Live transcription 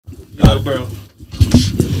bro.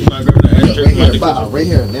 You might grab the ashtray. Right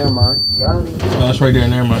here, never mind. No, it's right there,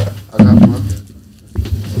 never mind. I got one.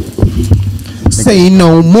 Say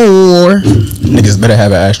no more. Niggas better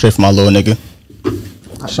have an ashtray for my little nigga.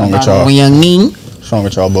 Strong with y'all. Strong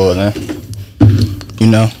with y'all boys, man. You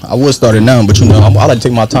know, I would start it now, but you know, I like to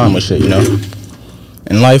take my time with shit, you know.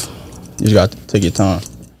 In life, you just got to take your time.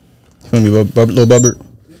 You feel me, little Bubber?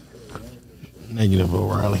 Negative,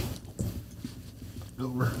 O'Reilly.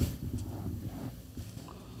 Over.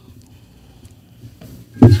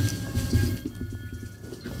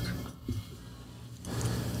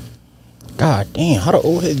 God damn, how the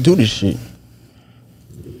old heads do this shit?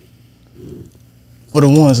 For the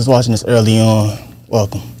ones that's watching this early on,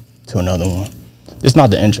 welcome to another one. This not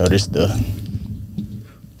the intro, this the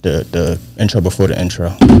intro before the intro.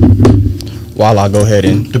 While I go ahead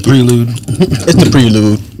and... The prelude. It's the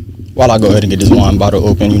prelude. While I go ahead and get this wine bottle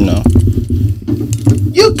open, you know.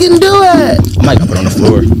 You can do it. I might put it on the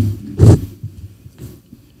floor.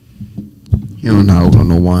 You don't know how to open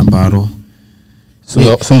no wine bottle. As soon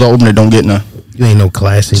as I open it, don't get none. You ain't no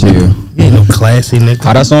classy Chill. nigga. You ain't no classy nigga.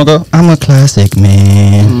 How that song go? I'm a classic,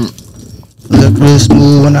 man. Look real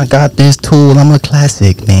smooth when I got this tool. I'm a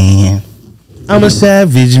classic, man. I'm a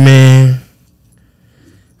savage, man.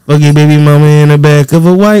 Fuck your baby mama in the back of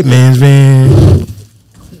a white man's van.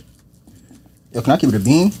 Yo, can I keep it a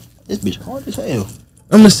bean? This bitch hard as hell.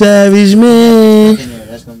 I'm a savage, man.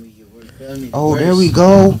 That's gonna be your word. Oh, there we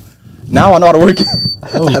go. Now I know how to work it.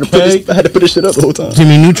 I had to put this shit up the whole time.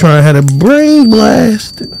 Jimmy Neutron had a brain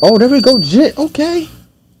blast. Oh, there we go, Jit. Okay.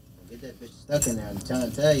 Get that bitch stuck in there. I'm trying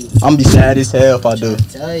to tell you. I'm be sad as hell if I do. I'm trying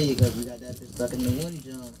to tell you, because we got that bitch stuck in the one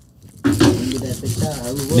jump. We get that bitch out.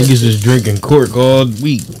 Niggas is drinking cork all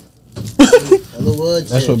week.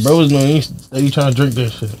 That's what bros know. They trying to drink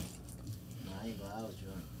that shit. I ain't gonna, I was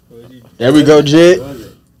drunk. There we go, Jit. It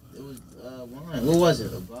was wine. What was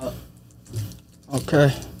it? About? Okay.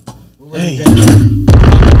 What was Hey. it?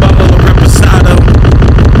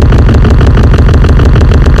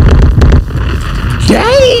 Damn! I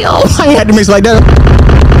ain't had to mix like that.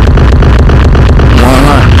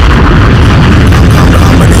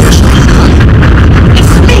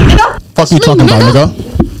 It's me, nigga. Fuck you talking about, nigga?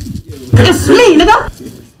 It's me, nigga.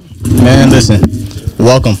 Man, listen.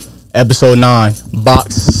 Welcome. Episode 9.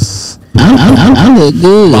 Box. I look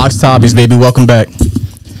good. Box Topics, baby. Welcome back.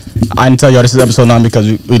 I didn't tell y'all this is episode 9 because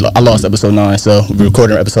I lost episode 9, so we're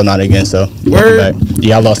recording episode 9 again, so welcome back.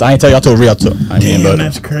 Yeah, I lost. I didn't tell y'all till real talk. Damn,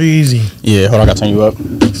 that's crazy. Yeah, hold on, I gotta turn you up.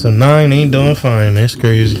 So 9 ain't doing fine. That's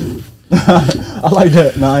crazy. I like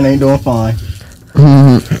that. 9 ain't doing fine.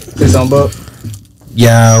 Say something, Buck.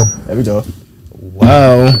 Yo. There we go.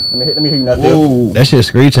 Wow. Let me hear you that there. That shit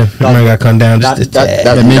screeching. I might gotta come down just a tad.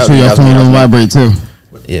 And make sure your phone don't vibrate too.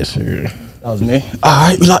 Yes, sir. That was me.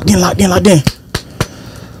 Alright, we locked in.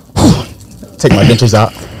 Take my dentures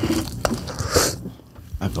out.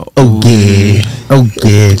 I go. Okay.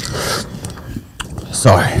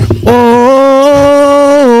 Sorry.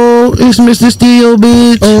 Oh, it's Mr. Steel,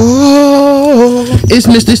 bitch. Oh, It's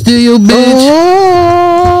Mr. Steel, bitch.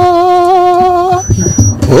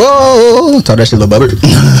 Whoa! Talk that shit, little bubber.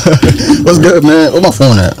 What's good, man? Where my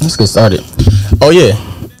phone at? Let's get started. Oh yeah,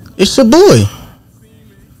 it's your boy.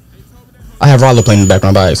 I have Rollo playing in the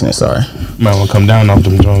background by accident. Sorry. Might want to come down off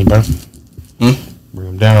them Jones, bro. Bring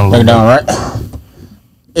them down a Bring little it down, right?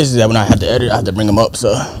 It's just that when I had to edit, I had to bring them up,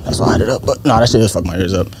 so that's why I had it up. But nah, that shit just fuck my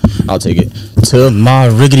ears up. I'll take it. To my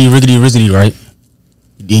riggedy, right?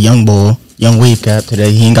 The young boy, young wave cap today.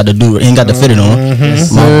 He ain't got to fit it on.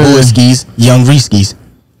 My boy skis, young Reeskis.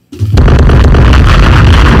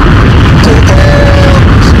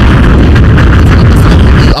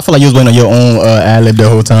 I feel like you was waiting on your own ad lib the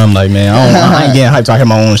whole time. Like, man, I ain't getting hyped till I hear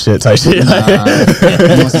my own shit type shit.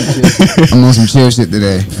 I'm on some chill shit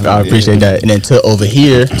today. I appreciate that. And then to over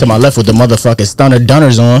here, to my left with the motherfucking stunner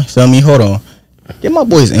dunners on. Feel me? Hold on. Get my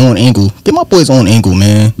boy's own angle.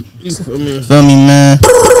 Man. Feel me, man?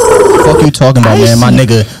 Fuck you talking about, man? My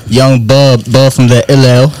nigga, young Bub from the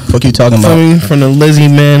LL. Fuck you talking about? From the lazy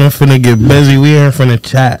man, I'm finna get busy. We here from the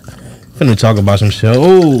chat. Finna talk about some shit.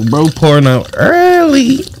 Oh, bro, pouring out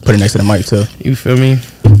early. Put it next to the mic too. You feel me?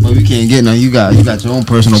 But we can't get none. You got your own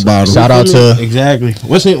personal bottle. Shout out to. Exactly.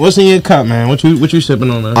 What's in your cup, man? What you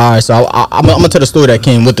sipping on, man? All right, so I'm gonna tell the story that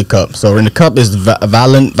came with the cup. So in the cup is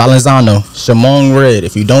Valenzano Chamon Red.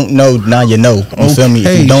 If you don't know, now you know. You feel me?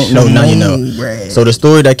 If you don't know, now you know. Red. So the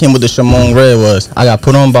story that came with the Chamon Red was I got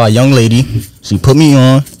put on by a young lady. She put me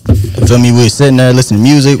on. You feel me? We was sitting there listening to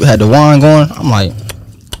music. We had the wine going. I'm like,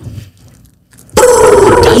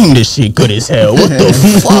 damn, this shit good as hell. What the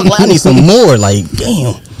fuck? Like, I need some more. Like,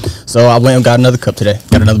 damn. So I went and got another cup today.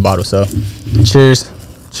 Got another bottle. So cheers.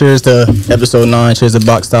 Cheers to episode 9. Cheers to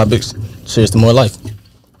Box Topics. Cheers to more life.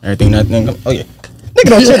 Everything that thing. Oh yeah. Nigga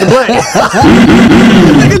don't cheers to black.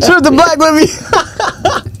 Nigga cheers to black with me.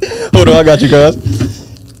 Hold on, I got you guys.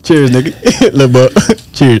 Cheers, nigga. Look, bro.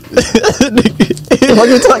 Cheers. What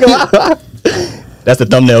you talking about? That's the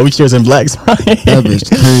thumbnail. We cheers in blacks. That bitch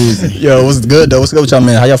crazy. Yo, what's good though? What's good with y'all,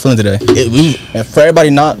 man? How y'all feeling today? For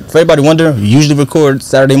everybody wondering, we usually record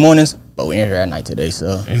Saturday mornings, but we're in here at night today.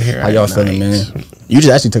 So how y'all feeling, man? You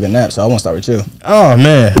just actually took a nap, so I want to start with you. Oh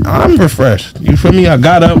man, I'm refreshed. You feel me? I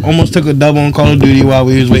got up, almost took a double on Call of Duty while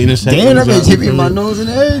we was waiting to set. Damn, that bitch hit me in my nose and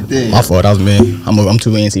everything. My fault. That was me. I'm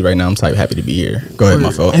too antsy right now. I'm type happy to be here. Go ahead, my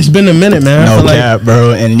fault. It's been a minute, man. No cap,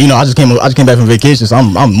 bro. And you know, I just came back from vacation, so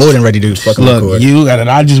I'm more than ready to fucking Look, record. you got it.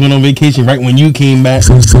 I just went on vacation right when you came back.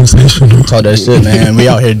 Sensational. Talk that shit, man. We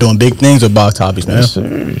out here doing big things with Box Topics, man. Yes, sir.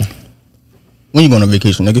 When you going on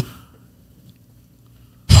vacation, nigga?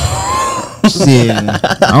 Shit,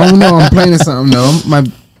 I don't know. I'm planning something though.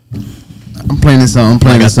 I'm planning something.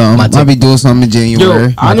 Might be doing something in January.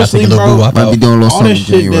 Yo, honestly, bro, might be doing a little all something this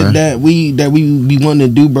in shit January. that we be wanting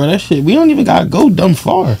to do, bro. That shit, we don't even gotta go dumb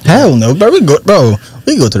far. Hell no, bro. We go to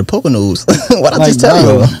the Poconos. What I just tell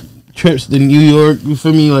bro, you? trips to New York. You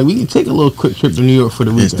feel me? Like we can take a little quick trip to New York for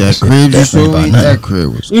the It's weekend. that crib you Definitely showed about me. nothing. That crib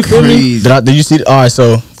was You feel me? crazy. Did you see? All right,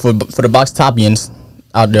 so for the Box Topians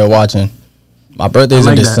out there watching, my birthday's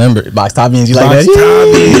I like in that. December. Box Topians, you Box like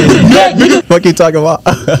that? What you talking about?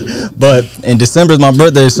 But in December is my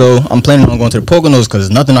birthday, so I'm planning on going to the Poconos because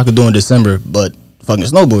there's nothing I could do in December but fucking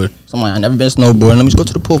snowboard. So I'm like, I never been snowboarding. Let me just go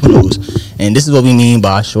to the Poconos. And this is what we mean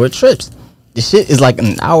by short trips. This shit is like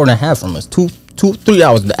an hour and a half from us. 3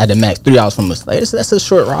 hours at the max. 3 hours from us. Like that's a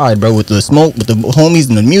short ride, bro. With the smoke, with the homies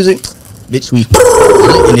and the music. Bitch, we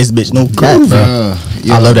in this bitch, no cap, bro.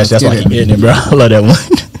 Yeah, I love that shit. That's why I let's keep get getting it, bro. I love that one.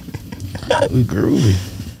 We groovy.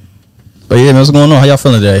 But yeah, man, what's going on? How y'all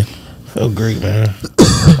feeling today? Feel great, man.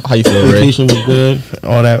 How you feeling, Ray? Vacation was good.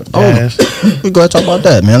 All that jazz. We go ahead and talk about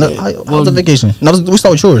that, man. How was the vacation? No, we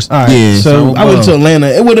start with yours. All right, Yeah, so so, I went to Atlanta.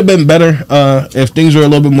 It would have been better if things were a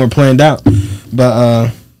little bit more planned out.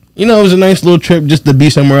 But you know, it was a nice little trip just to be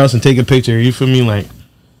somewhere else and take a picture. You feel me? Like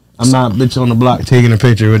I'm not bitch on the block taking a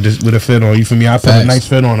picture with a fit on. You feel me? I put a Facts. nice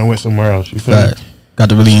fit on and went somewhere else. You feel me? Got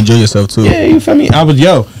to really enjoy yourself too. Yeah, you feel me?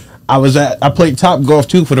 I played Top Golf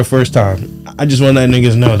 2 for the first time. I just want to let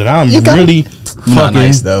niggas know that I'm really fucking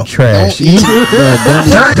nice, though. trash. Don't even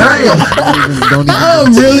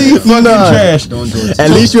I'm really fucking trash. Don't do it.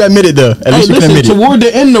 At least you admit it though. At Hey, least you can listen, admit it. toward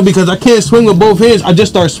the end though, because I can't swing with both hands, I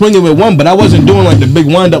just started swinging with one, but I wasn't doing like the big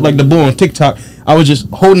wind up like the boy on TikTok. I was just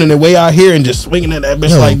holding it way out here and just swinging at that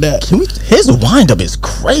bitch like that. His wind up is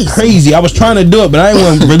crazy. Crazy. I was trying to do it, but I didn't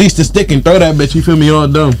want to release the stick and throw that bitch. You feel me? All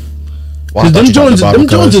dumb. Wow, I Because thought you dropped the Bible, them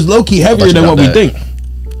joints is low key heavier you than what dropped we that.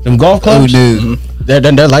 think. Them golf Oh, clubs. dude.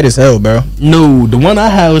 They're light as hell, bro. No, the one I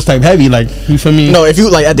had was type heavy. Like you feel me? No, if you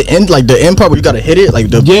like at the end, like the end part where you gotta hit it, like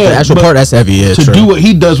the Yeah, actual but part, that's heavy. Yeah, to true. do what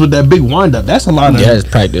he does with that big wind up, that's a lot of. Yeah, it's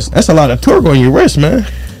practice. That's a lot of torque on your wrist, man.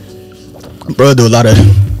 Bro, do a lot of.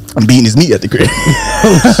 I'm beating his meat at the crib.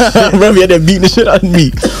 Bro, he had that beating the shit out of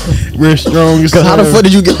me. Real strong. Cause how the fuck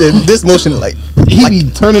did you get this motion? Like He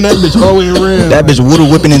be turning that bitch all the way around. that bitch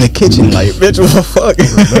woodle whipping in the kitchen. Like bitch, what the fuck?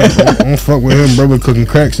 I don't fuck with him, bro. Been cooking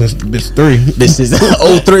crack since bitch 3. This is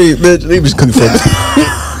 03, bitch. He was cooking for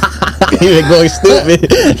he been going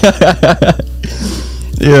stupid.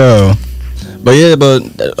 Yo. But yeah,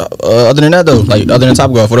 other than that though, like other than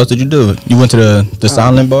Top Golf, what else did you do? You went to the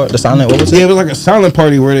silent bar, what was Yeah, it? it was like a silent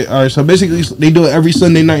party where they. All right, so basically they do it every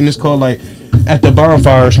Sunday night, and it's called like at the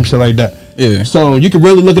bonfire or some shit like that. Yeah. So you can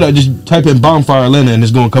really look it up. Just type in bonfire Atlanta, and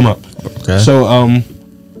it's gonna come up. Okay. So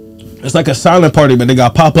it's like a silent party, but they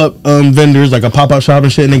got pop up vendors, like a pop up shop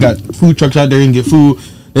and shit, and they got food trucks out there and get food.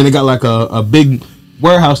 Then they got like a big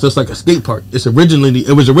warehouse that's like a skate park. It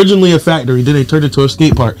was originally a factory, then they turned it to a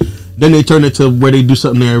skate park. Then they turned it to where they do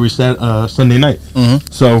something there every Sunday night.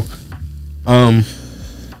 So,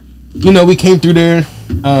 you know, we came through there,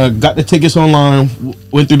 got the tickets online,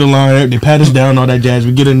 went through the line. They pat us down, all that jazz.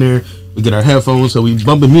 We get in there, we get our headphones, so we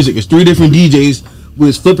bumping music. It's 3 different DJs. We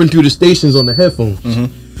was flipping through the stations on the headphones.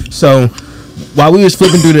 So while we was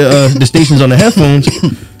flipping through the stations on the headphones,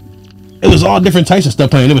 it was all different types of stuff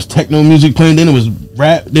playing. It was techno music playing, then it was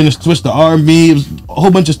rap, then it switched to R&B. It was a whole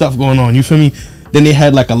bunch of stuff going on. You feel me? Then they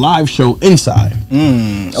had like a live show inside.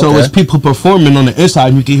 So okay. it's people performing on the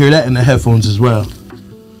inside. You can hear that in the headphones as well.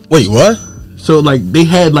 Wait, what? So like they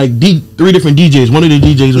had like 3 different DJs. One of the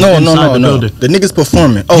DJs was inside the building. The niggas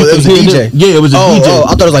performing. Oh, it was a DJ. Yeah, it was a DJ. Oh,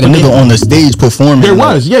 I thought it was like a nigga on the stage performing. There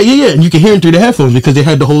was, yeah, and you could hear him through the headphones because they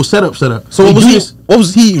had the whole setup set up. So what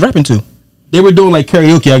was he rapping to? They were doing like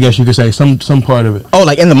karaoke, I guess you could say, some part of it. Oh,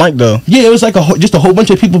 like in the mic though. Yeah, it was like just a whole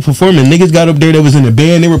bunch of people performing. Niggas got up there that was in the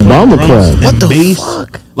band. They were playing drums and what the bass.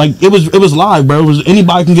 fuck? Like it was live, bro. It was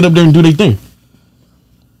anybody can get up there and do their thing.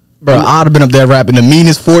 Bro, I'd have been up there rapping the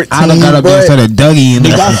meanest 14. I done got up there and started Dougie and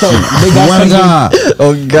They got something.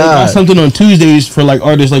 Oh They got God. something on Tuesdays for like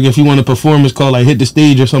artists. Like if you want to perform, it's called like Hit the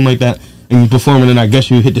Stage or something like that. And you perform, and then I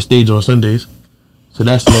guess you hit the stage on Sundays. So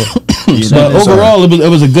that's lit. But overall, it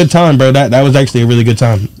was a good time, bro. That was actually a really good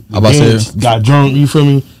time. Got drunk. You feel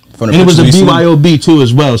me? And it was a BYOB too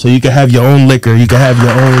as well. So you could have your own liquor. You could have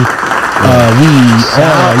your own weed.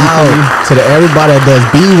 To everybody that does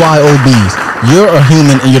BYOBs. You're a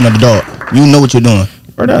human and you're not a dog. You know what you're doing.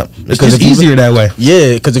 Word up. It's just easier that way.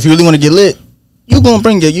 Yeah, because if you really want to get lit, you gonna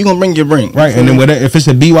bring your bring. Right, and then if it's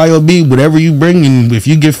a BYOB, whatever you bring, and if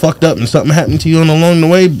you get fucked up and something happened to you along the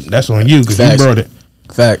way, that's on you because you brought it.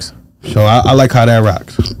 Facts. So I like how that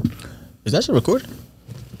rocks. Is that shit recorded?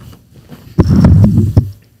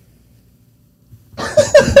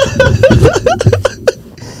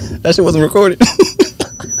 That shit wasn't recorded.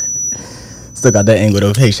 Still got that angle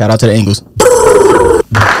though. Hey, shout out to the angles. Don't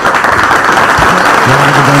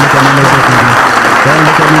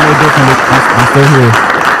look at me no differently. I'm still here.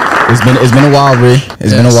 It's been a while, Ray.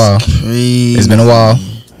 It's been a while.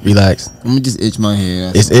 Relax. Let me just itch my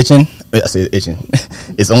hair. It's itching. I said itching.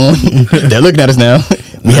 It's on. They're looking at us now.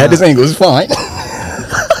 We had this angle. It's fine.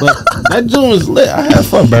 But that joint was lit. I had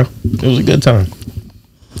fun, bro. It was a good time.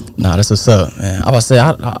 Nah, that's what's up, man. I was say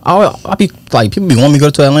I be like people be wanting me to go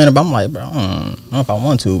to Atlanta, but I'm like, bro, I don't know if I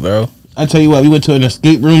want to, bro. I tell you what, we went to an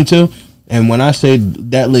escape room too, and when I say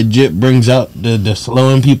that legit brings out the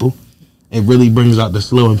slowing people, it really brings out the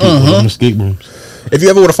slowing people in escape rooms. If you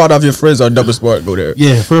ever would have fought off your friends or double sport, go there.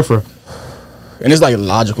 Yeah, for. And it's like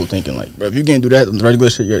logical thinking, like, bro, if you can't do that regular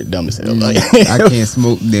shit, you're dumb as hell. Like, I can't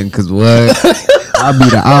smoke then, cause what? I'll be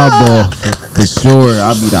the eyeball for sure.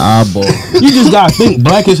 I'll be the eyeball. You just gotta think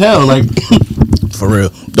black as hell, like for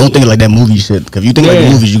real. Don't think like that movie shit. Cause if you think like the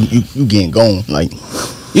movies, you getting gone. Like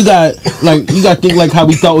you got to think like how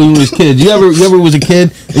we thought when we was kids. You ever was a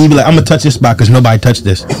kid and you be like, I'm gonna touch this spot because nobody touched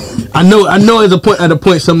this. I know at a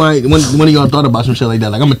point somebody one of y'all thought about some shit like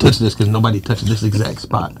that. Like I'm gonna touch this because nobody touched this exact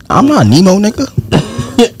spot. I'm not Nemo, nigga.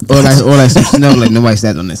 or like some Snow, like nobody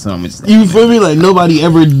sat on this song. You feel me? Like nobody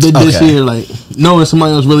ever did this here. Like knowing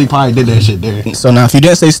somebody else really probably did that shit there. So now, if you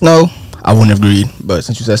didn't say Snow, I wouldn't have agreed. But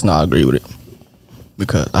since you said Snow, I agree with it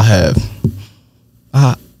because I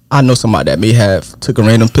know somebody that may have took a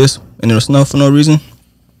random piss in the snow for no reason,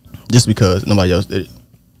 just because nobody else did it.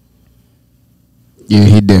 Yeah,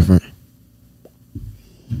 he different.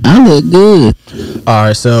 I look good. All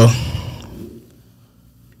right, so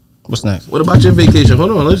what's next? What about your vacation?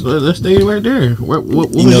 Hold on, let's stay right there. What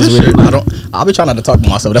was this shit? I'll be trying not to talk to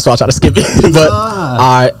myself. That's why I try to skip it. But all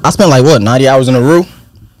right, I spent like 90 hours in Aruba.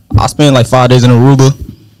 I spent like 5 days in Aruba.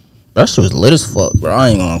 That shit was lit as fuck, bro. I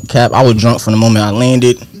ain't gonna cap. I was drunk from the moment I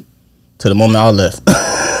landed to the moment I left.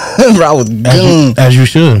 Bro, I was goon. As you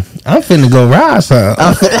should. I'm finna go ride some.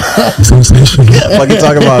 Sensational. Fucking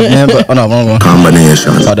talk about, man. But no, wrong one.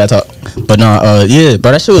 Combination. Talk that talk. But no, yeah,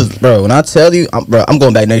 bro. That shit was, bro. When I tell you, I'm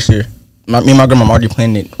going back next year. Me and my grandma already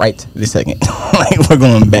planning it right this second. Like we're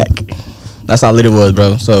going back. That's how lit it was,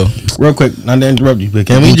 bro. So real quick, not to interrupt you, but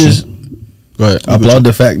can we just go ahead? Applaud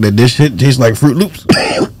the fact that this shit tastes like Fruit Loops.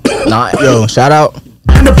 Nah, yo, shout out.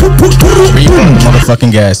 You put the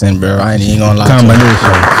motherfucking gas in, bro. I ain't even gonna lie. Combination. That's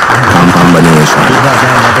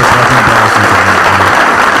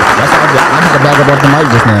how I had to back up off the mic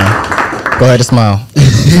just now. Go ahead and smile.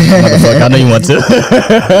 Motherfucker, I know you want to.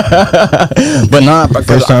 But nah,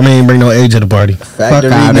 first time he ain't bring no age to the party. Fuck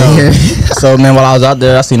out of here. So man, while I was out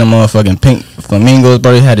there, I seen a motherfucking pink flamingos,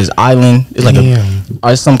 bro. He had his island. It's like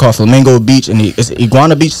it's something called Flamingo Beach, and it's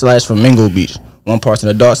Iguana Beach / Flamingo Beach. One part's on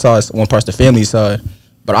the dark side, one part's the family side.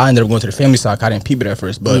 But I ended up going to the family side. 'Cause I didn't peep it at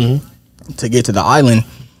first. But to get to the island,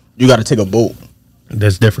 you got to take a boat.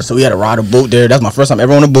 That's different. So we had to ride a boat there. That's my first time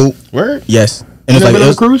ever on a boat. Word? Yes. And it's like been on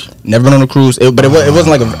a cruise? Never been on a cruise. But it wasn't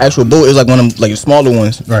like an actual boat. It was like one of them like smaller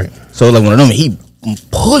ones. Right. So like one of them, he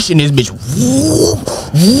pushing this bitch.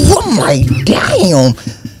 I'm like, damn.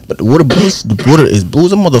 But the water is blue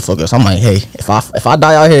as a motherfucker. So I'm like, hey, if I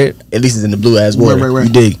die out here, at least it's in the blue ass water. Right.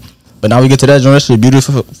 You dig? But now we get to that joint. That shit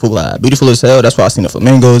beautiful as hell. That's why I seen the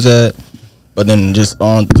flamingos at. But then just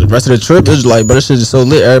on the rest of the trip, it's like, bro, this shit is so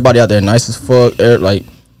lit. Everybody out there nice as fuck. Like,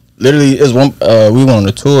 literally, it's one. We went on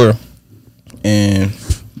a tour, and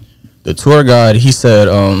the tour guide, he said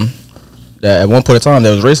that at one point in time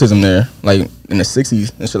there was racism there, like in the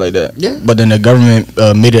 60s and shit like that. Yeah. But then the government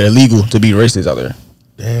made it illegal to be racist out there.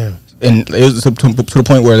 Damn. And it was to the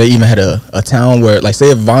point where they even had a town where, like, say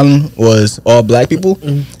if Vineland was all black people,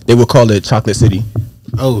 they would call it Chocolate City.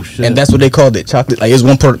 Oh shit. And that's what they called it, chocolate. Like, it's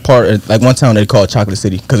one part, like one town they called Chocolate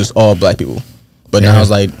City because it's all black people. But now it's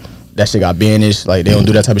like that shit got banished. Like, they don't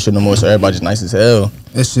do that type of shit no more. So everybody just nice as hell.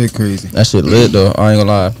 That shit crazy. That shit lit though. I ain't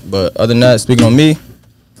gonna lie. But other than that, speaking on me,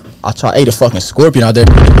 I ate a fucking scorpion out there.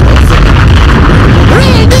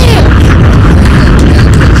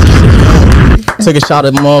 Took a shot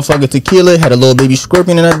of motherfucking tequila. Had a little baby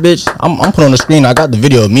scorpion in that bitch. I'm putting on the screen. I got the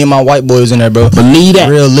video. Me and my white boy was in there, bro. Believe that.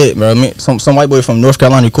 Real lit, bro. Some white boy from North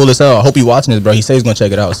Carolina, cool as hell. I hope you watching this, bro. He says he's gonna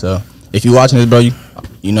check it out. So if you watching this, bro,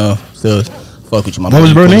 you know, still fuck with you, my What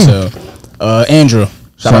was bro name? Andrew.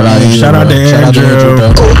 Shout out to Andrew. Shout out to Andrew.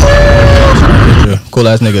 Bro. Cool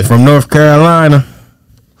ass nigga. From North Carolina.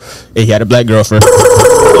 Hey, he had a black girlfriend.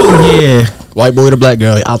 Oh yeah. White boy with a black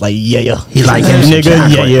girl. I was like, yeah. He like him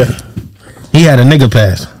nigga, yeah. He had a nigga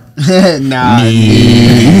pass. Nah.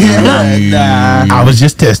 I was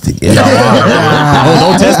just testing. Don't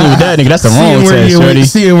test me with that, nigga. That's the wrong test, shorty.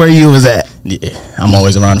 Seeing where you was at. Yeah, I'm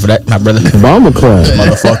always around for that, my brother. Bomber class.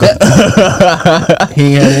 Motherfucker.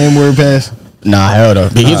 He ain't had an N-word pass. Nah, hell no.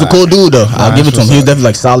 But he's a cool dude though. I'll give it to him. He was definitely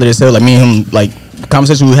like solid as hell. Like me and him, like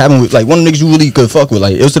conversation we were having with like one of the niggas you really could fuck with.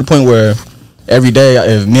 Like it was to the point where every day,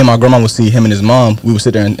 if me and my grandma would see him and his mom, we would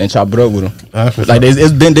sit there and chop it up with him. Like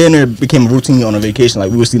it's been then it became a routine on a vacation.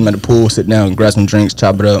 Like we would see him at the pool, sit down, grab some drinks,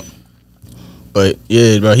 chop it up. But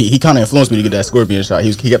yeah, bro, he kind of influenced me to get that scorpion shot.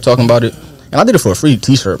 He kept talking about it, and I did it for a free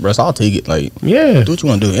T-shirt, bro. So I'll take it. Like Yeah. do what you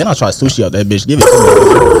want to do. And I tried sushi out that bitch. Give it to me.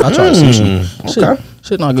 I tried sushi.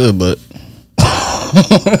 Shit not good, but.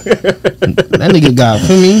 That nigga got,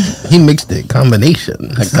 for me, he mixed it. Combination.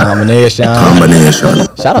 Combination.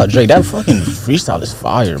 Shout out Drake. That fucking freestyle is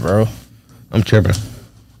fire, bro. I'm tripping.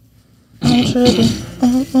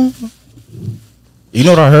 You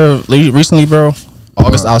know what I heard recently, bro?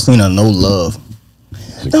 August Alsina, No Love.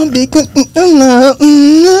 Don't be good. That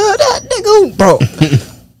nigga, bro.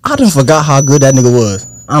 I done forgot how good that nigga was.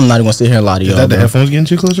 I'm not even gonna sit here and lie to y'all. Is that the bro. headphones getting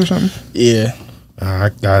too close or something? Yeah. I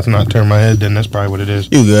gotta not turn my head, then that's probably what it is.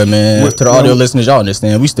 You good, man. To the audio listeners, y'all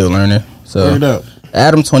understand. We still learning. So, Word up.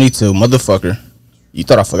 Adam 22, motherfucker. You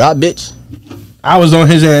thought I forgot, bitch? I was on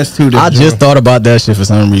his ass too. I just thought about that shit for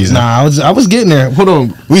some reason. Nah, I was getting there. Hold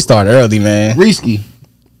on. We started early, man. Risky.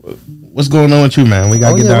 What's going on with you, man? We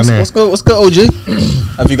gotta get down there. What's good, OG?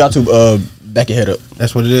 Have you got to back your head up?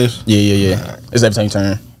 That's what it is. Yeah. It's every time you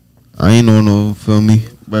turn. I ain't on no, feel me,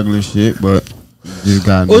 regular shit, but just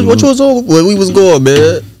got What you was on? Where we was going,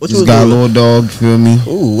 man? What you just was got a doing? little dog, feel me?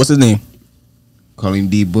 Ooh, what's his name? Call him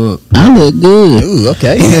D-Book. I look good. Ooh,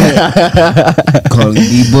 okay. Call him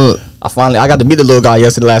D-Book. I got to meet the little guy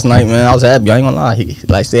last night, man. I was happy. I ain't gonna lie. He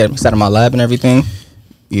like sat in my lap and everything.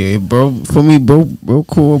 Yeah, bro, for me, bro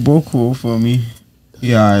cool for me.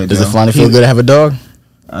 Yeah, alright. Does it finally feel good to have a dog?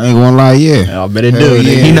 I ain't gonna lie, yeah. I bet it Hell do.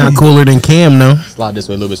 yeah. He not cooler than Cam, though. Slide this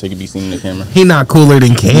way a little bit so you can be seen in the camera. He not cooler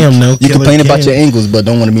than Cam, though. You complain about your ankles, but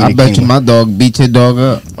don't want to be. I bet you my dog beat your dog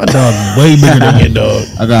up. My dog way bigger than your dog.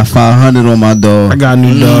 I got 500 on my dog. I got a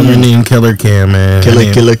new dog. Her name Killer Cam, man. Killer.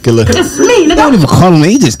 It's me, I don't nigga. even call him.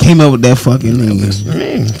 He just came up with that fucking name.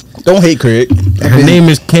 Don't hate Craig. Her name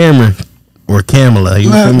is Cameron. Or Kamala.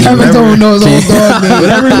 You feel me? I don't know his own dog name.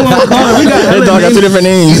 Whatever you want to call her. We got That hella dog got names. two different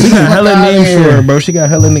names. She got hella Fuck names outta for here. her, bro. She got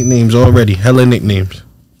hella nicknames already. Hella nicknames.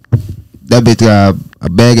 That bitch got a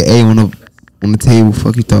bag of A on the table.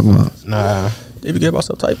 Fuck you talking about? Nah. They be get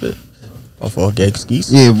myself type it. Oh, for gay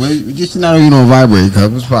skis. Yeah, but just not even on vibrate, cuz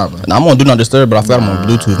what's poppin'? Nah, I'm on Do Not Disturb, but I forgot I'm on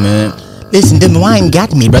Bluetooth, man. Listen, the wine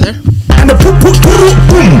got me, brother.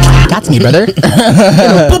 Got me, brother.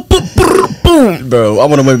 Bro, I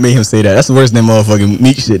want to make him say that. That's the worst than motherfucking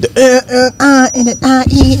Meek shit.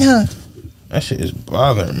 That shit is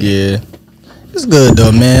bothering me. Yeah. It's good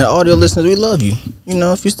though, man. Audio listeners, we love you. You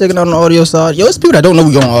know, if you're sticking out on the audio side, yo, it's people that don't know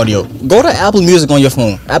we go on audio. Go to Apple Music on your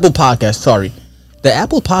phone. Apple Podcast, sorry. The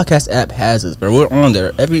Apple Podcast app has us, bro. We're on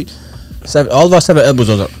there. All of our 7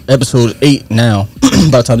 episodes are episode 8 now.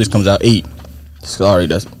 By the time this comes out, 8. Sorry,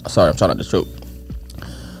 I'm trying not to choke.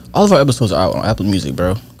 All of our episodes are out on Apple Music,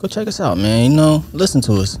 bro. Go check us out, man. You know, listen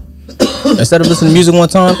to us. Instead of listening to music one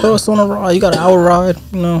time, throw us on a ride. You got an hour ride,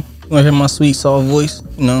 you know. You want to hear my sweet, soft voice,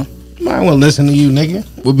 you know. I want to listen to you, nigga.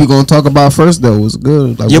 What we gonna talk about first though? What's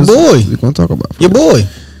good? Like, Your boy. We gonna talk about Your boy.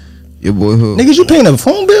 your boy who? Niggas, you paying a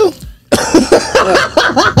phone bill?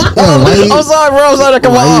 I'm sorry, bro. I'm sorry to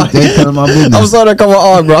come Why on. you telling my business? I'm sorry to come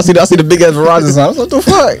on, bro. I see the big ass Verizon sign. What the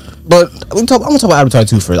fuck? But I'm gonna talk about Avatar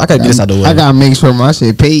 2 first. I gotta get this out the way. I gotta make sure my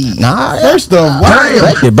shit paid. Nah, First off, I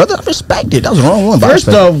respect it, brother. I respect it. That was the wrong one. But First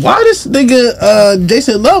off, why this nigga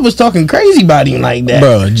Jason Love was talking crazy about him like that?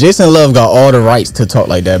 bro, Jason Love got all the rights to talk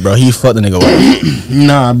like that, bro. He fucked the nigga wife.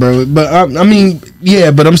 Nah, bro. But I mean,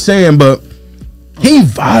 yeah. But I'm saying, but he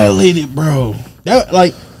violated, bro. That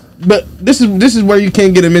like, but this is where you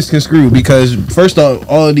can't get it misconstrued because first off,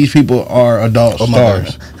 all of these people are adult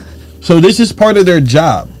stars, so this is part of their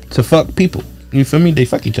job to fuck people. You feel me? They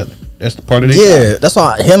fuck each other. That's the part of their job. That's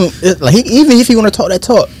why even if he want to talk that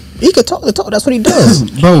talk, he could talk the talk. That's what he does.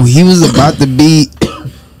 Bro, he was about to be.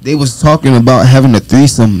 They was talking about having a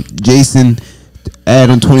threesome. Jason,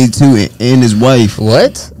 Adam 22, and his wife.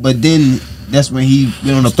 What? But then that's when he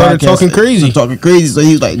went on the Started podcast. Talking crazy. So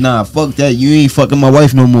he was like, "Nah, fuck that. You ain't fucking my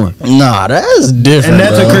wife no more." Nah, that's different. And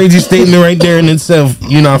that's bro. a crazy statement right there in itself.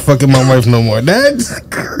 You're not fucking my wife no more. That's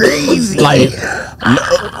crazy. Like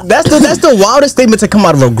that's the wildest statement to come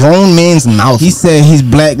out of a grown man's mouth. He said he's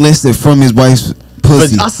blacklisted from his wife's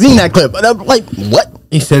pussy. I seen that clip, but I'm like, what?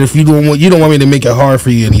 He said, if you don't want me to make it hard for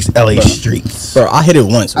you in these LA streets. Bro, I hit it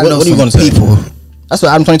once. I What know are you some gonna say? people. That's what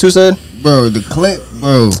Adam 22 said. Bro, the clip,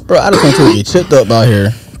 bro. Adam 22 get chipped up out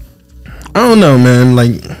here. I don't know, man.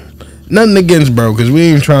 Like, nothing against bro, because we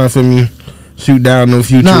ain't trying for me shoot down no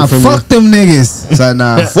future. Nah, for fuck them niggas. So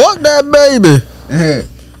nah. Fuck that baby.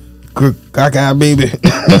 me. Cockeyed baby.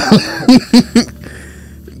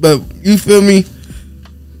 But you feel me?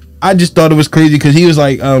 I just thought it was crazy because he was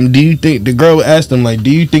like, do you think, the girl asked him, like,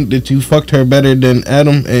 do you think that you fucked her better than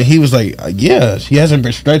Adam? And he was like, yeah, she hasn't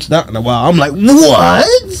been stretched out in a while. I'm like, what?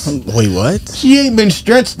 Wait, what? She ain't been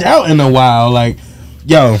stretched out in a while. Like,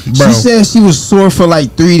 yo, bro. She said she was sore for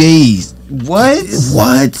like 3 days. What?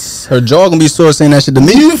 What? Her jaw gonna be sore saying that shit to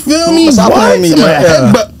me. You feel me? Stop What? playing me,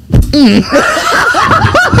 yeah.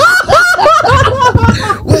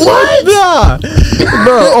 What? Nah.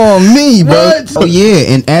 Bro, on me, bro. What? Oh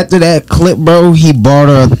yeah, and after that clip, bro, he bought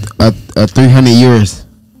her a 300 years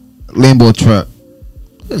Lambo truck.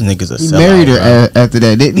 This nigga's a He sellout, married her bro. after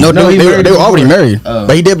that, didn't he? No, he they married were her already before. married.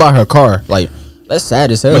 But he did buy her car. Like, that's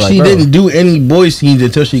sad as hell. But like, she bro. didn't do any boy scenes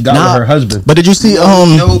until she got with her husband. But did you see?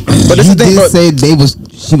 No, But this he is the thing, did bro. say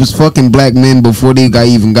she was fucking black men before they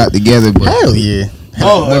even got together. But Hell yeah.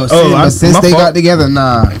 but since they got together,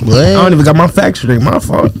 nah. I don't even got my facts straight. My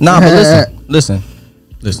fault. Nah, but listen.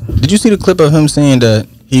 Did you see the clip of him saying that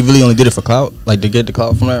he really only did it for clout, like to get the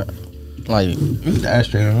clout from her? Like, Keep the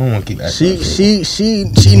ashtray. I don't want to keep ashtray.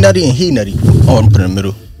 she nutty and he nutty. Oh, I'm putting in the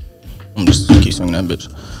middle. I'm just keep swinging that bitch.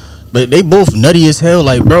 But they both nutty as hell.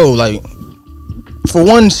 Like, bro, like for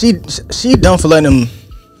one, she done for letting him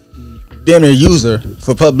damn near use her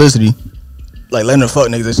for publicity, like letting her fuck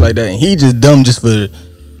niggas and shit like that. And he just dumb just for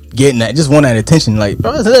getting that, just want that attention. Like,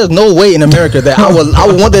 bro, there's no way in America that I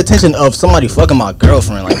would want the attention of somebody fucking my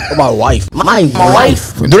girlfriend, like, or my wife. My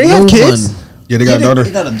wife. Do they have kids? Yeah, they got a daughter.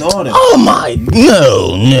 They got a daughter. Oh my,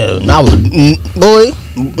 no. I would, boy,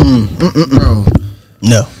 Bro.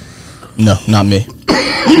 no, not me.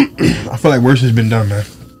 I feel like worse has been done, man.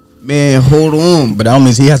 Man, hold on. But that don't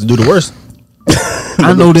mean he has to do the worst.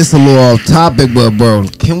 I know this a little off topic, but bro,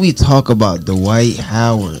 can we talk about Dwight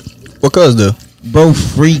Howard? What cuz though? Bro,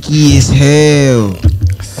 freaky as hell.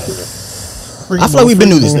 I feel like we've been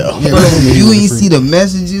through this though. Bro, you ain't see the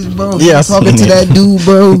messages, bro? Yeah, I talking to seen that dude,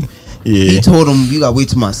 bro. Yeah. He told him, you gotta wait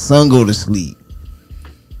till my son go to sleep.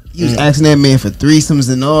 He was asking that man for threesomes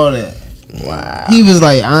and all that. Wow. He was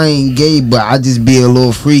like, I ain't gay, but I just be a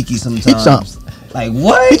little freaky sometimes. Like,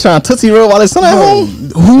 what? He trying to tootsie roll while his son at home.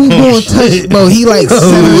 Who gonna touch? Bro, he like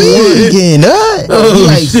 7'1". Getting up. He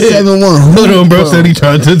like 7'1". Hold on, bro. Said he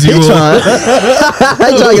trying to He trying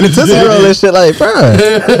to get a tootsie roll and shit. Like,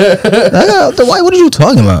 bro, Dwight, what are you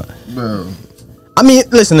talking about? Bro. I mean,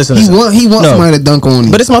 listen. He wants No. somebody to dunk on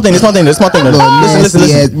him. But it's my thing. Bro, Listen.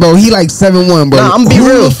 nasty ass- bro, he like 7'1", bro. Nah, I'm be Who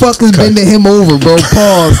real. the fuck is bending him over, bro?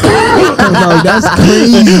 Pause. Bro, that's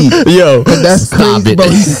crazy. Yo, But that's stop crazy, it. bro.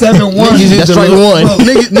 He's 7'1". That's strike one.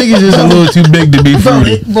 Niggas just a little too big to be Bro,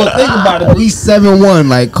 fruity. bro, think about it. Bro. He's 7'1".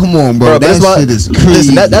 Like, come on, bro. Bro, That shit is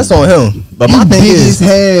crazy. Listen, that's on him. But my He thing big is, as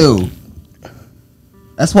hell.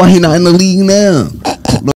 That's why he not in the league now.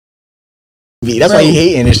 that's why he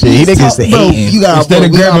hating and shit. He niggas Bro, hating. you gotta Instead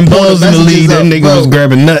of we gotta grabbing pull balls in the league, that messages nigga up, was bro.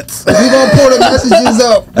 grabbing nuts. We gonna pull the messages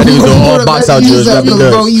up. That nigga doing all box out drills, grabbing Bro,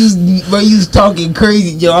 nuts. you was talking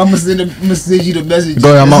crazy. Yo, I'm gonna send you the message.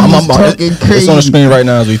 Go ahead, He was talking it's crazy. on the screen right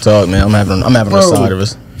now as we talk, man. I'm having Bro. a side of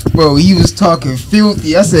us. Bro, he was talking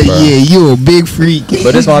filthy. I said, Bro. yeah, you a big freak.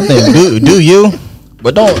 But that's my thing. Do you?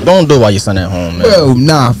 But don't do it while your son at home, man. Bro,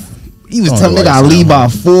 nah. He was Don't telling me do I it leave by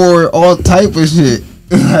 4, all type of shit.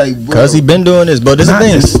 Like, bro. Cause he been doing this, but this is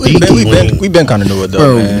the Not thing. We been kind of knew it though,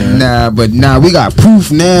 Bro, man. nah, we got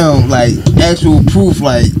proof now, like actual proof,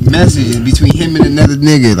 like messages between him and another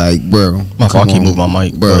nigga, like, bro. My fault, I keep moving my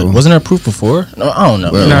mic, bro. but wasn't there proof before? No, I don't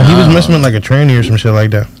know. Bro. Nah, he was messing with like a tranny or some shit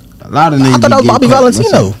like that. A lot of niggas. I thought that was be Bobby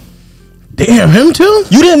getting caught Valentino. Damn, him too?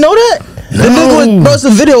 You didn't know that? The nigga, bro, it's a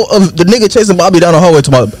video of the nigga chasing Bobby down the hallway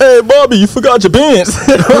to my, hey Bobby, you forgot your pants.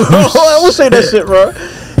 I will say that shit, bro.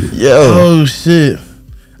 Yo. Oh shit.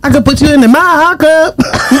 I could put you in the my cup.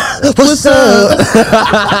 What's up?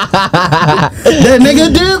 That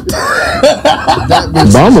nigga dipped.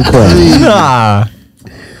 Bomber crazy. Nah.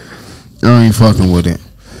 I ain't fucking with it.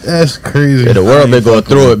 That's crazy. Yeah, the world been going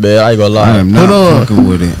through it, man. I ain't gonna I lie. am not Hold on. fucking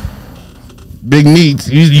with it. Big Meats.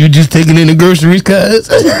 You just taking in the groceries, cuz?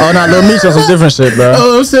 Oh, nah, Lil Meech on some different shit, bro.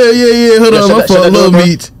 Oh, I'm saying, yeah. Hold Yeah, on, shut my that fault. door, Little bro.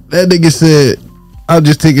 Meats. That nigga said, I'm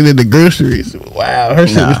just taking in the groceries. Wow, her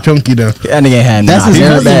shit Nah. was chunky though. That nigga ain't had That's his near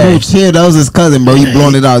cousin, bro. bag. Chill. That was his cousin, bro. You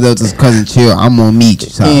blowing it out. That was his cousin. Chill. I'm on Meech.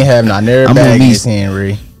 He ain't have not near I'm bag on in me. his hand,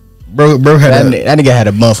 Ray. Bro had That nigga had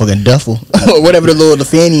a motherfucking duffel. Whatever the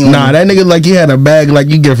fanny on. Nah, that nigga like he had a bag like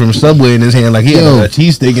you get from Subway in his hand, like he Yo, had a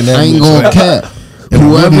cheesesteak in that. I ain't bitch. gonna cap.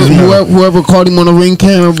 goodness, no. Whoever caught him on the ring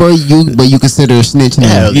camera, bro, you consider a snitch now.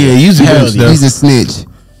 Hell Yeah, he's a Hell good yeah. stuff. He's a snitch.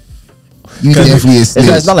 You definitely a snitch.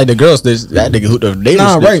 It's not like the girls. That nigga who they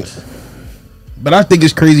Nah, was right. But I think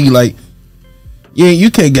it's crazy. Like, yeah, you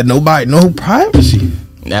can't get nobody no privacy.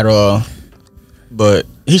 at all. But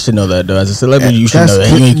he should know that though. As a celebrity, you should That's know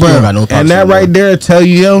that. You bro. don't got no privacy. And that right there tell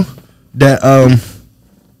you, yo, that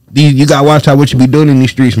you gotta watch out what you be doing in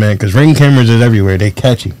these streets, man. Because ring cameras is everywhere. They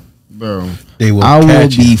catch you. Bro, They will I will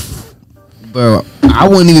catch you. be, bro. I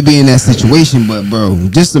wouldn't even be in that situation, but bro,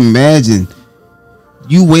 just imagine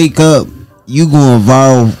you wake up, you going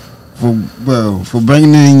viral for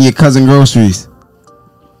bringing in your cousin groceries.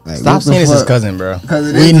 Like, Stop what the saying it's his fuck? cousin, bro. 'Cause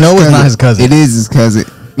it We is know his it's not his cousin. It is his cousin.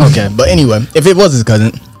 Okay, but anyway, if it was his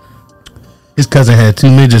cousin, His cousin had 2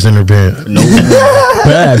 midgets in her bed. no.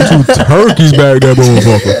 Bad 2 turkeys back that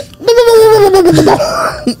motherfucker.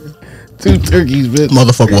 2 turkeys, bitch.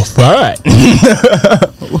 Motherfucker was fat.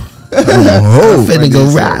 Oh, finna go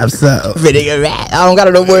rob some. I don't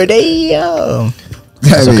got no more. Damn.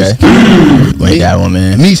 That That's is- okay. Wait, that one,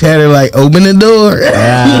 man. Meech had her like open the door.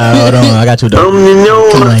 Hold on, I got you though.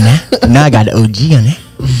 Come on now. Now I got the OG on it.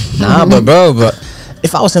 Nah, but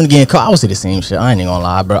if I was him getting caught, I would say the same shit. I ain't even gonna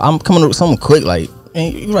lie, bro. I'm coming with something quick, like,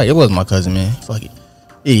 man, you're right. It was my cousin, man. Fuck it.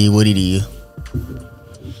 It is what it is.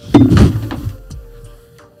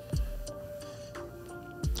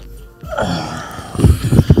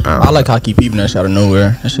 I like how I keep peeping that shit out of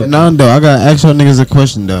nowhere. That shit. No, though, I gotta ask y'all niggas a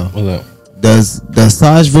question though. What's up? Does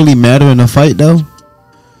size really matter in a fight though?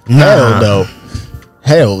 Hell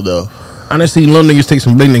though. Honestly, little niggas take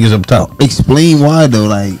some big niggas up top. Explain why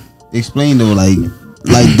though. Explain though.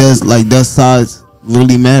 Does size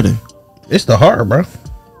really matter? It's the heart, bro.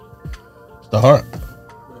 It's the heart.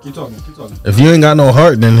 Keep talking. If you ain't got no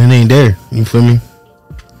heart, then it ain't there. You feel me?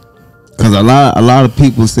 Cause a lot of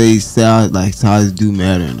people say size do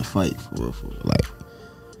matter in a fight for real. Like,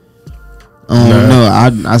 I don't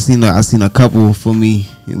know. I seen a couple for me.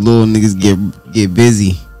 Little niggas get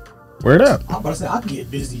busy. Word up. I'm about to say I can get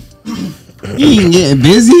busy. You ain't getting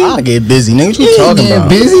busy. I get busy, nigga. What you You ain't talking getting about?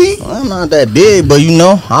 busy. I'm not that big, but you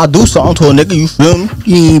know, I'll do something to a nigga. You feel me?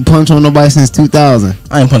 You ain't punch on nobody since 2000.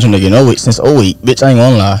 I ain't punching a nigga in 08 since 08. Bitch, I ain't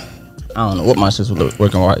gonna lie. I don't know what my shit was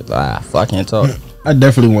working right. Fuck, I can't talk. I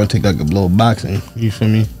definitely want to take like a little boxing. You feel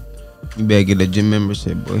me? You better get a gym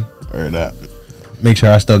membership, boy. Word up. Make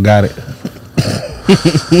sure I still got it.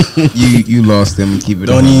 You lost them. Keep it.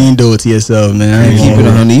 Don't even do it to yourself, man. I ain't keep it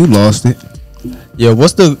gonna- 100. You lost it. Yeah,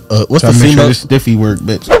 what's the Try to make sure female? this stiffy work,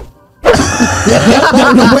 bitch.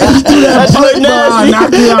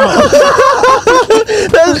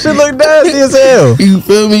 That shit look nasty as hell. You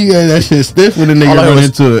feel me? Yeah, that shit stiff when the nigga All I heard run was-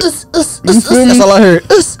 into it. That's all I heard.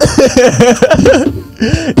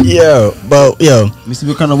 Yo. Let me see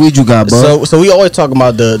what kind of weed you got, bro. So we always talk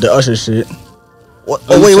about the Usher shit. What,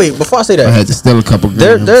 oh wait. Before I say I that, had to steal a couple.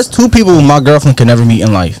 Grams. there's 2 people my girlfriend can never meet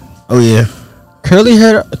in life. Oh yeah. Curly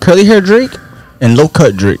hair Drake and low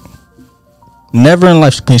cut Drake. Never in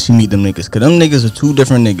life can she meet them niggas, cause them niggas are 2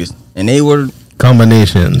 different niggas, and they were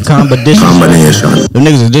Combinations. combination. Them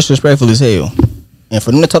niggas is disrespectful as hell, and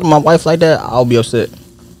for them to talk to my wife like that, I'll be upset.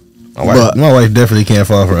 My wife definitely can't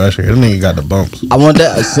fall for Usher. That nigga got the bumps. I want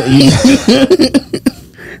that.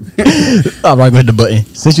 I'm right with the button.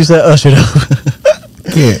 Since you said Usher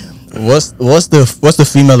though, Can't. what's the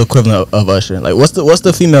female equivalent of Usher? Like what's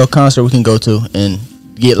the female concert we can go to and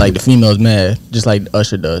get like the females mad, just like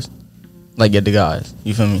Usher does, like get the guys.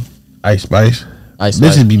 You feel me? Ice Spice. Ice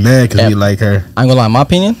Bitches Spice. be mad because we Yeah. like her. I ain't gonna lie, in my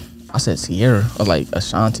opinion, I said Sierra or like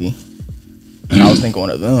Ashanti. I was thinking one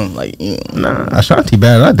of them, like Nah, Ashanti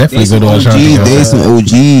bad. I definitely go to OGs. Ashanti. They some and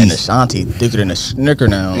OGs. Ashanti thicker than a snicker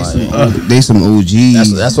now. Like, They some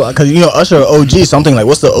OGs. that's what, cause you know Usher OG something like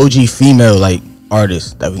what's the OG female like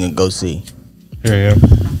artist that we can go see? Yeah.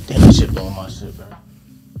 Damn, that shit blowing my shit, bro.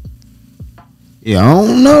 Yeah, I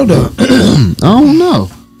don't know though. I don't know.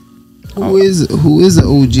 Who is an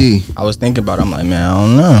OG? I was thinking about it. I'm like, man, I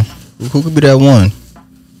don't know who could be that one.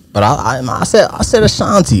 But I said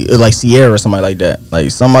Ashanti, like Sierra or somebody like that,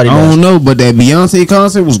 like somebody. I don't know, but that Beyonce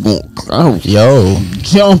concert was going. I was Yo,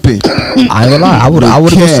 jumping. I ain't gonna lie. I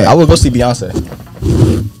would Cat. go see Beyonce.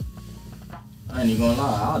 I ain't even gonna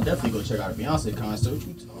lie. I'll definitely go check out a Beyonce concert. What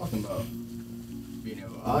you talking about? Being there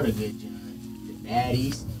with all the good Johns, the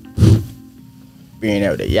baddies, being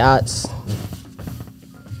there with the yachts.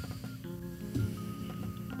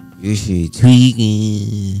 This shit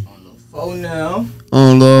tweaking. Phone now.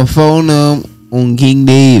 On the phone on King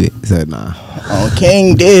David. Said nah. On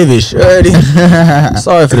King David, shorty.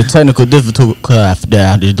 Sorry for the technical difficulties.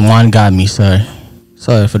 The one got me. Sorry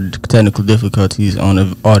for the technical difficulties on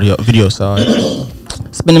the video side.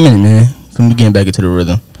 It's been a minute, man. From me getting back into the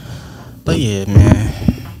rhythm. But yeah, man.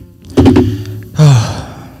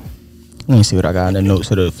 Let me see what I got in the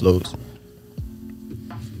notes of the floats.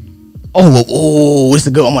 Oh, this is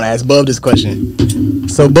a good one. I'm gonna ask Bub this question.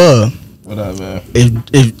 So, Bub, What up, man?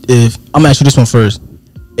 if I'm gonna ask you this one first.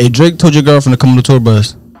 If Drake told your girlfriend to come on the tour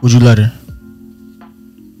bus, would you let her?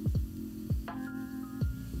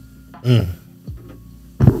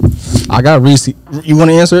 I got Reese. You want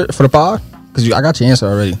to answer it for the pod? Cause I got your answer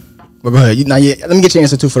already. But go ahead. Let me get your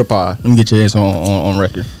answer too for the pod. Let me get your answer on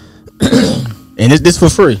record. And this for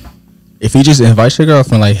free. If he just invites your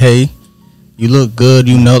girlfriend, like, hey, you look good,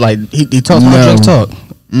 you know, like he talks how Drake talk.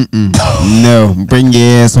 No, bring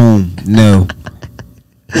your ass home. No.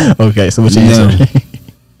 Okay, so what's your answer?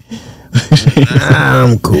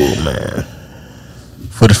 I'm cool, man.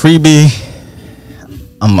 For the freebie,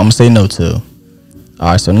 I'm gonna say no to.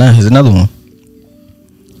 All right, so now here's another one.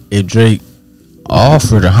 If Drake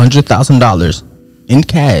offered $100,000 in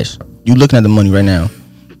cash, you looking at the money right now,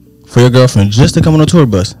 for your girlfriend just to come on the tour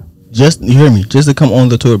bus, just you hear me, just to come on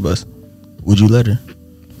the tour bus, would you let her?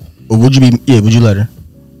 Or would you be? Yeah, would you let her?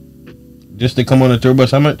 Just to come on the tour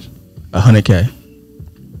bus, how much? $100K,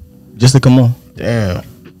 just to come on. Damn.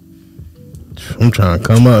 I'm trying to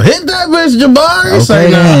come up. Hit that bitch, Jabari.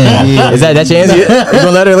 Say nah. Yeah. Is that your answer? You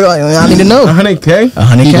gonna let her? I need to know. 100K? He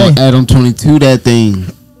 $100K. gonna add on 22 that thing.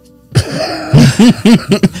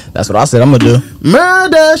 That's what I said. I'm gonna do.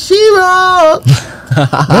 Murder, she wrote.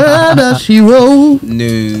 Murder, she wrote.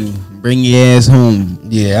 No. Bring your ass home.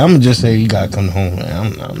 Yeah, I'm gonna just say you gotta come home,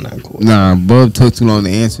 man. I'm not cool. Nah, Bub took too long to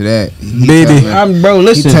answer that. Baby. Bro, He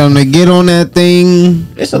listen. tell him to get on that thing.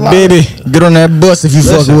 It's a lot. Baby, get on that bus if you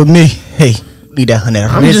Listen. fucking with me. Hey, leave that $100.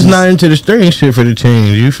 I'm just not into the strange shit for the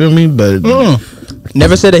change. You feel me? But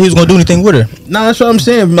Never said that he was gonna do anything with her. nah, that's what I'm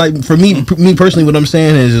saying. Like for me personally, what I'm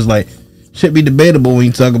saying is just like shit be debatable when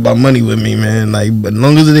you talk about money with me, man. Like, but as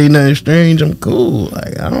long as it ain't nothing strange, I'm cool.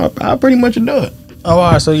 Like I'll pretty much do it. Oh,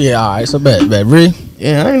 all right. So yeah, all right. So bet, Ree,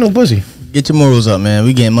 Yeah, I ain't no pussy. get your morals up, man.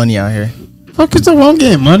 We getting money out here. Fuck is the wrong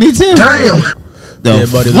getting money too? Damn. Yeah,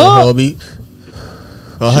 buddy, little hobby.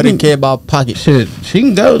 100K about pocket. Shit, she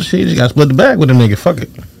can go. She just got to split the bag with a nigga. Fuck it.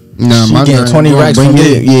 Nah, She my getting girl 20 gonna racks bring from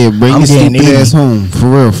it. me. Yeah, bring I'm your getting stupid 80. ass home. For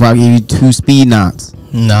real, if I give you 2 speed knots.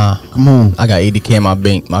 Nah, Come on. I got 80K in my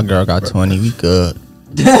bank. My girl got 20. We good.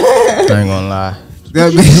 I ain't gonna lie.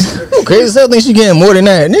 That bitch. Crazy as hell think she getting more than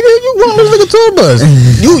that. Nigga, you want this nigga tour bus.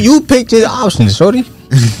 You picked your options, shorty.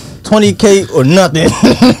 20K or nothing.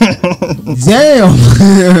 Damn.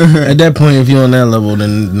 At that point, if you're on that level,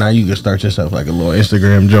 then now you can start yourself like a little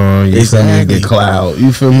Instagram joint. You feel me? Exactly. Get clout.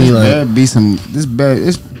 You feel me? Like Better be some. This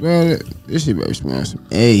shit better smell some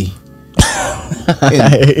A.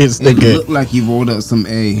 It's It nigga. look like you rolled up some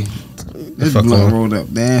A. This Fuck blunt on. rolled up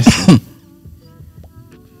nasty.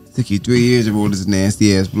 Took you 3 years to roll this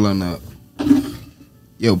nasty ass blunt up.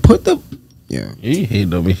 Yo, put the. he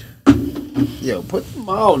hate on me. Yo, put the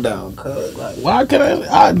ball down, cuz. Like, Why can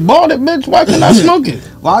I bought it, bitch? Why can't I smoke it?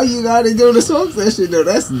 why you gotta do the smoke that shit though?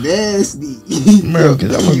 That's nasty. Bro,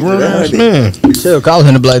 cause I'm a grown ass man. Chill, I was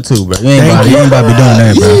in the black too, bro. You ain't about to be doing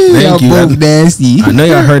that, bro. Yeah, Thank you. y'all both nasty. I know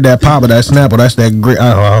y'all heard that pop of that Snapple. That's that great.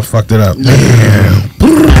 Oh, I fucked it up. Damn.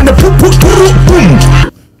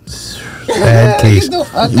 Bad case. You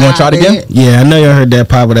want to try it again? Yeah, I know y'all heard that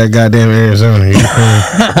pop of that goddamn Arizona. You feel me?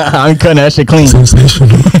 I'm cutting that shit clean.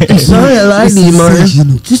 Sorry, I like these,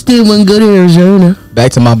 man. Just did one good in Arizona.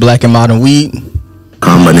 Back to my black and modern weed.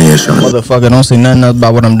 combination. Motherfucker, don't say nothing else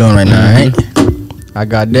about what I'm doing right now, alright? I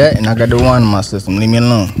got that, and I got the wine in my system. Leave me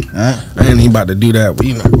alone, alright? I ain't even about to do that, but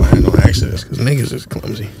you not gonna have no access because niggas is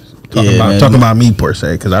clumsy. Talking about me per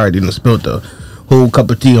se, because I already done spilled the whole cup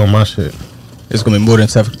of tea on my shit. It's gonna be more than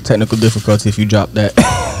technical difficulty if you drop that.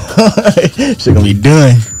 Shit gonna be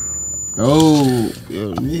done. Oh, yo,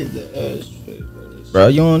 let me hit the ass. Bro,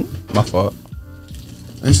 you on? My fault.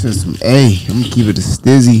 I said some. Hey, I'm gonna keep it a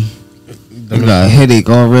stizzy. I got a headache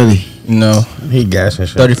already. You know, He gassing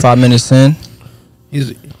shit. 35 minutes in.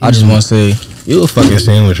 I just want to say, You a fucking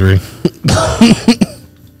sandwich, Rick.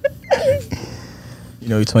 you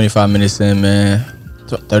know, you're 25 minutes in, man.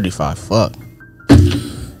 35, fuck.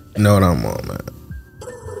 You know what I'm on, man.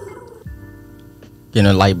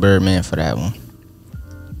 Getting a light bird, man, for that one.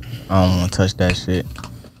 I don't want to touch that shit.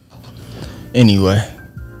 Anyway.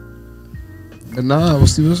 But nah, we'll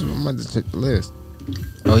see. I'm about to check the list.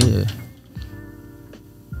 Oh, yeah.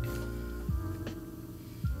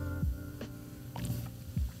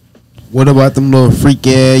 What about them little freak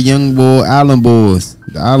ass young boy island boys?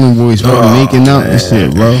 The island boys fucking making out and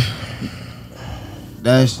shit, bro.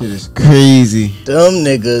 That shit is crazy. Dumb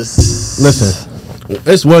niggas. Listen,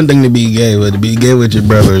 it's one thing to be gay, but to be gay with your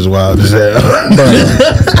brother is wild as hell. They did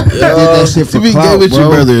that shit for To be gay clout, with your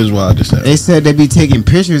bro. brother is wild as hell. They said they be taking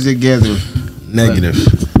pictures together. Negative.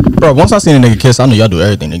 Bro, once I seen a nigga kiss, I knew y'all do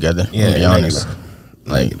everything together. Yeah, To be honest.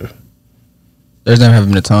 Like, Negative. there's never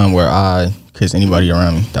been a time where I kissed anybody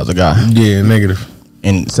around me that was a guy Yeah, negative.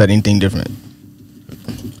 and said anything different.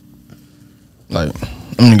 Like,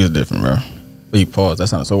 them niggas different, bro. Big pause. That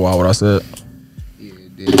sounded so wild what I said.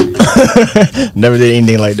 Never did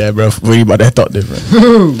anything like that, bro. For anybody that thought different.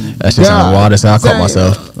 That shit sounded wild as hell. I caught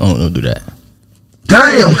myself. Don't do that.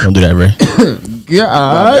 Damn. Don't do that, Ray.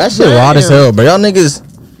 God, That shit wild as hell, bro. Y'all niggas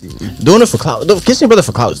doing it for clout. Kissing your brother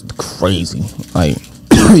for clout is crazy. Like,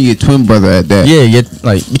 your twin brother at that. yeah,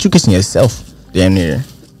 but you kissing yourself damn near.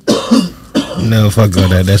 No, fuck all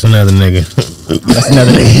that. That's another nigga. That's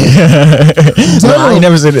another nigga. No, I ain't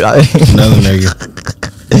never said it. Another nigga.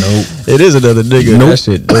 Nope. It is another nigga. Nope. That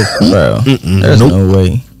shit different, bro. There's no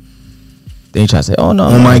way. They try to say, oh no,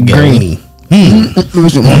 On my granny. On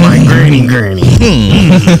my granny.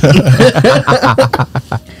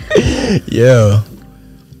 Yeah.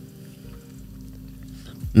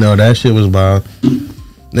 No, that shit was wild.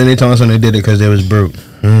 Then they told us when they did it because they was broke.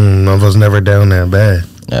 I was never down that bad.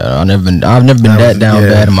 Yeah, I've never been that down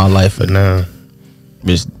bad in my life. But no.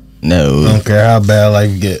 Just I no. don't care how bad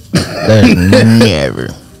life get. There's never.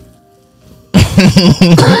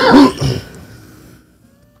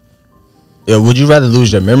 Yeah, would you rather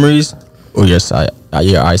lose your memories or your sight?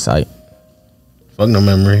 Your eyesight? Fuck no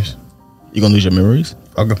memories. You gonna lose your memories?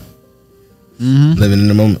 Fuck 'em. Living in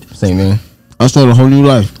the moment. Same thing. I started a whole new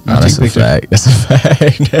life. Nah, that's a fact. That's a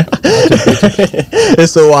fact.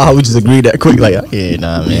 It's so wild. We just agreed that quick. Like, yeah,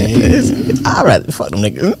 nah, man. I'd rather fuck them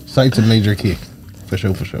niggas. Sight's a major key. For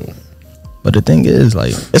sure, for sure. But the thing is,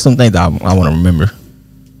 like, it's some things that I want to remember.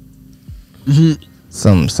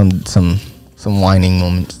 Some whining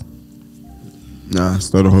moments. Nah,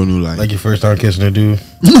 start a whole new life. Like your first time kissing a dude.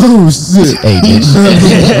 Oh shit. Hey, bitch.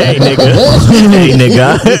 Hey, nigga. Hey,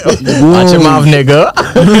 nigga. Watch your mouth, nigga.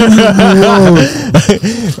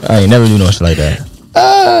 I ain't never do no shit like that.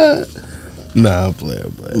 Nah, I'm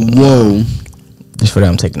playing. Whoa. Just for that,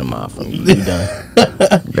 I'm taking them off from you. You done.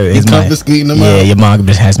 It's confiscating them Yeah, out? your mom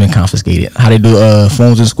has been confiscated. How they do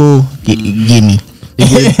phones in school? Get me.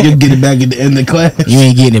 You get it back at the end of class. You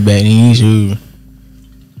ain't getting it back. You ain't sure.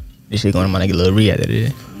 This shit going to my nigga Lil Ree after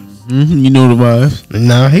this. You know the vibes.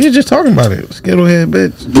 Nah, he was just talking about it. Skittlehead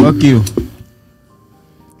bitch. Fuck you.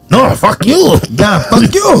 No, fuck you. God,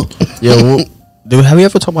 fuck you. Yo, dude, have we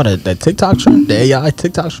ever talked about that TikTok trend? The AI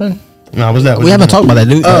TikTok trend? Nah, what's that? We haven't talked about that,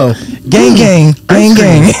 dude. Oh. Gang. Yeah.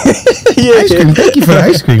 Ice cream. Thank you for the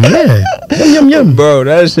ice cream. Yeah. Yum, yum. Bro,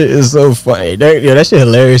 that shit is so funny. That shit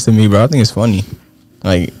hilarious to me, bro. I think it's funny.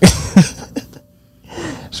 Like,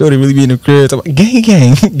 Shorty really be in the crib talking about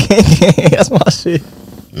gang. That's my shit.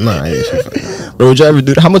 Nah, yeah, shit. Bro, would you ever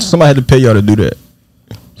do that? How much somebody had to pay y'all to do that?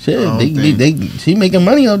 Shit, she making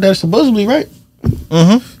money off that supposedly, right?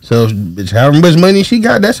 Mm-hmm. So, bitch, however much money she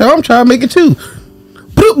got, that's how I'm trying to make it too.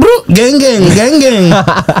 Brook, brook, gang.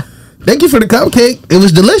 Thank you for the cupcake. It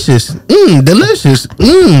was delicious. Delicious.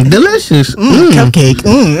 Delicious. Cupcake.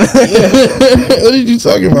 What are you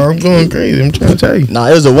talking about? I'm going crazy. I'm trying to tell you. Nah,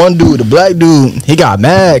 it was the one dude, the black dude. He got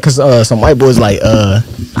mad because some white boys like, I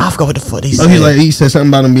forgot what the fuck he said. Oh, he said something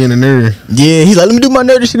about him being a nerd. Yeah, he's like, let me do my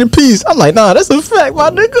nerdy shit in peace. I'm like, nah, that's a fact, my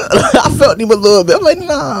nigga. I felt him a little bit. I'm like,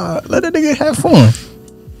 nah, let that nigga have fun.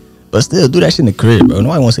 But still, do that shit in the crib, bro.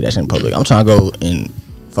 Nobody want to see that shit in public. I'm trying to go and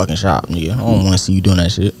fucking shop, nigga. I don't want to see you doing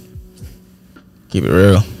that shit. Keep it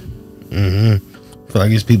real. I feel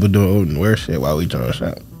like it's people doing weird shit while we trying to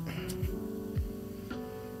shop.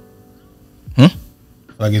 I feel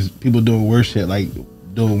like it's people doing worse shit, like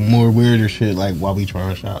doing more weirder shit, like while we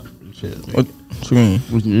trying to shop and shit. Like, What you mean?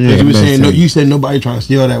 Yeah, you were saying that's you said nobody trying to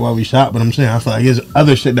steal that while we shop, but I'm saying I feel like there's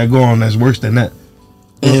other shit that go on that's worse than that.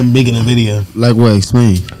 And making a video, like what?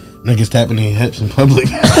 Explain. niggas tapping their hips in public.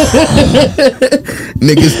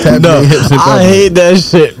 Niggas tapping their hips in public. I hate that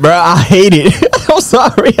shit, bro. I hate it. I'm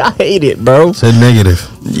sorry, I hate it, bro. Said negative.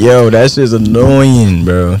 Yo, that shit's annoying,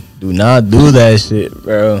 bro. Do not do that shit,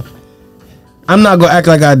 bro. I'm not gonna act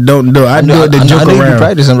like I don't do it. I do it to joke I around.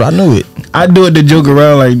 practicing, bro. I knew it. I do it to joke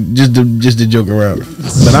around, like just to joke around.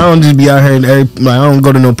 But I don't just be out here and like I don't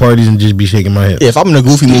go to no parties and just be shaking my head. Yeah, if I'm in a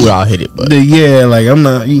goofy mood, I'll hit it. But Yeah, like I'm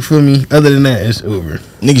not. You feel me? Other than that, it's over.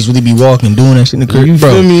 niggas really be walking, doing that shit in the crib, You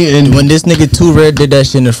bro. feel me? And When this nigga Too Red did that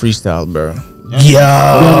shit in the freestyle, bro.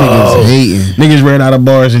 Niggas hating. Niggas ran out of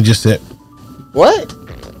bars and just said, What?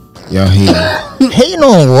 Y'all hating. Hating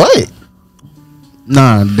on what?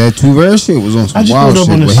 Nah, that Too Rare shit was on some I just wild pulled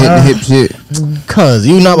up shit, on the but hit the side. hip shit. Cause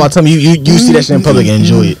you not about to tell me you see that shit in public and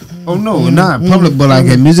enjoy it. Oh no, not in public, but like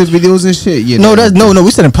in music videos and shit. Yeah. No, that's no.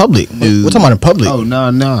 We said in public. We're talking about in public. Oh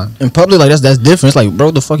nah. In public, like that's different. It's like, bro,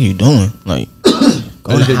 what the fuck are you doing? Like, go "I to just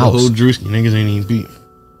the hit the house. whole Drewski. Niggas ain't even beat."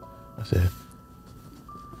 I said,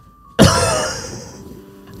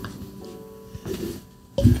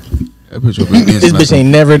 This bitch ain't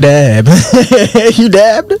never dabbed. You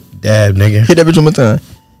dabbed? "Dab, nigga." Hit that bitch one more time.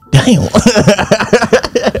 Damn.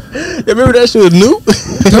 Remember that shit was new?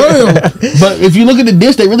 Damn. But if you look at the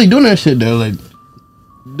disc, they really doing that shit though. Like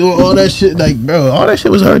doing all that shit. Like, bro, all that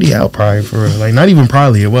shit was already out probably for real. Like, not even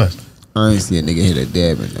probably it was. I ain't see a nigga hit a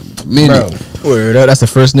dab in a minute. Bro, Word up, that's the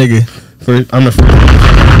first nigga. first, I'm the first.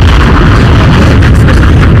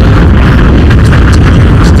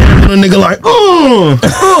 A nigga like,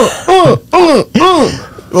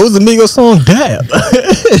 What was the Migos song? Dab.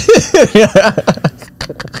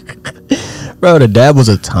 Bro, the dab was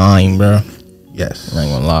a time, bro. yes. I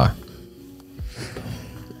ain't gonna lie.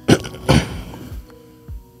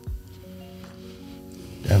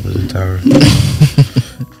 That was a time.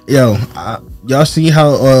 Yo, y'all see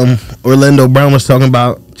how Orlando Brown was talking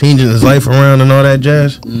about changing his life around and all that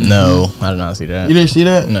jazz? No, I did not see that. You didn't see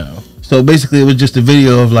that? No. So basically, it was just a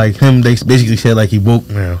video of like him. They basically said like he woke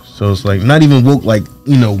now. So it's like not even woke, like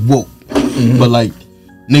woke, but like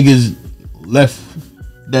niggas left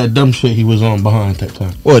that dumb shit he was on behind that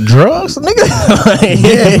time. What, drugs, nigga?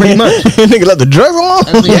 Yeah, pretty much. Nigga left the drugs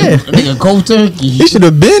alone? Yeah. Nigga cold turkey. He should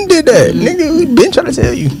have been did that. Nigga, we been trying to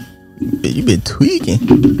tell you. You been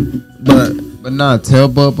tweaking. But But nah, tell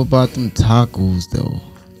Bub about them tacos though.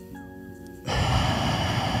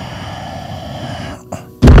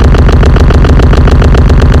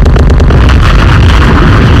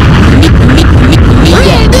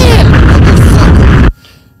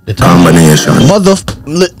 the combination,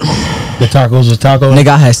 the tacos was tacos. Nigga,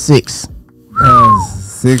 I had 6.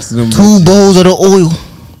 6 of them. 2 bowls of the oil.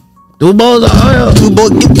 2 bowls of oil. 2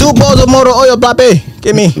 bowls of motor oil, papi.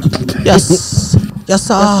 Give me. Yes. Yes,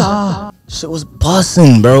 sir. Shit was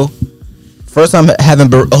busting, bro. First time having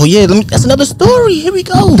oh yeah, that's another story. Here we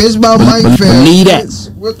go. Bitch about Mike fam. Need that.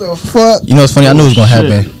 What the fuck? You know what's funny? I knew it was gonna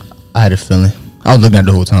Shit. happen. I had a feeling. I was looking at it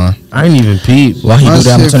the whole time. I ain't even peep. Why he My do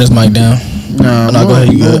that? I'm gonna shit- turn this mic down. Nah, No, go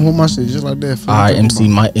ahead, you good. Hold my shit just like that. All right,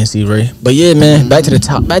 MC Ray. But yeah, man, back to the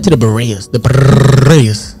top. Back to the Bereas. The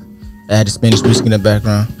Bereas. I had the Spanish whiskey in the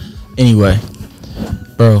background. Anyway,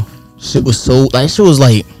 bro, shit was so like shit was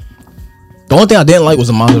like. The only thing I didn't like was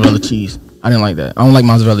the mozzarella cheese. I didn't like that. I don't like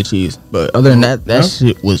mozzarella cheese. But other than that, that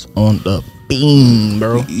shit was on the beam,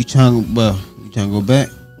 bro. You trying to go back?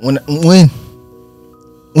 When?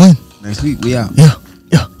 Next week we out. Yeah.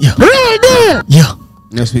 Yeah.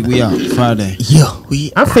 Next week we out. Friday. Yeah.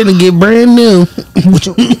 We. I'm finna get brand new. What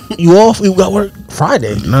you off? We got work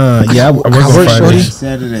Friday. Nah, yeah, I work on work, Friday. shorty.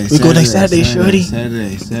 Saturday. We go next Saturday, shorty.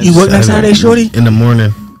 Saturday. You work next Saturday, shorty? In the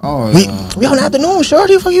morning. Oh, We on the afternoon,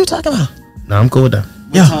 shorty. What you talking about? Nah, I'm cool with that.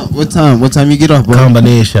 Yeah. What time you get off, bro?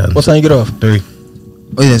 Combination. What time you get off? 3.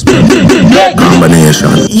 Oh, yeah, that's perfect. Combination.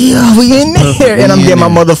 Yeah, we in there. And I'm getting my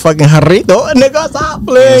motherfucking jarrito. Nigga, stop Yes,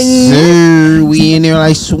 playing. sir. We in there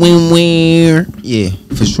like swimwear. Yeah,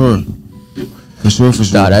 for sure. For sure.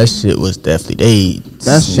 Nah, that shit was definitely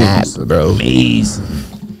That shit snapped, was bro. amazing.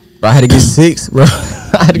 Bro, I had to get 6, bro.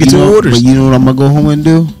 I had to get 2 orders. But you know what I'm gonna go home and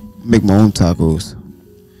do? Make my own tacos.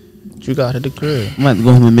 What you got at the crib? I'm about to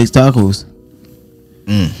go home and make tacos.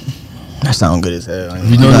 That sound good as hell.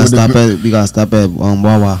 You know We what gotta stop at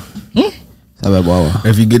Wawa.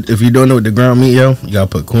 If you don't know what the ground meat, yo, you gotta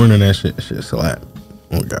put corn in that shit. Shit slap.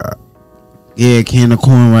 Oh God. Yeah, can of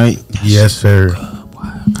corn, right? Yes, sir.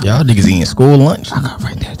 Y'all niggas eating school lunch. I gotta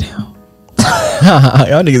write that down.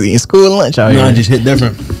 Y'all niggas eating school lunch out No, here. it just hit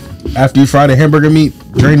different. After you fry the hamburger meat,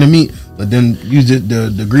 drain the meat, but then use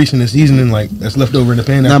the grease and the seasoning like that's left over in the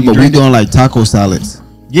pan. Nah, after you but we drain it. doing like taco salads.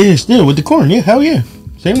 Yeah, still with the corn. Yeah, hell yeah,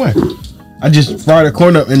 same way. I just fry the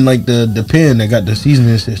corn up in like the pan that got the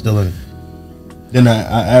seasoning shit still in it. Then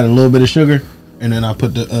I add a little bit of sugar, and then I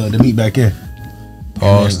put the meat back in.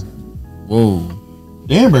 Pause. Whoa.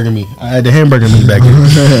 The hamburger meat. I add the hamburger meat back in.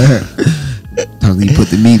 Time you put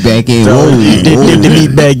the meat back in. So, Whoa. dip the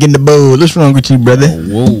meat back in the bowl. What's wrong with you, brother?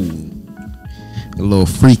 Whoa. A little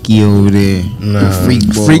freaky over there. Nah. Freak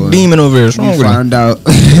boy. Freak demon over here. What's wrong You with him? found out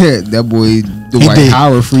that boy, the He White did.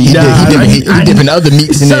 Howard freak. He dipping other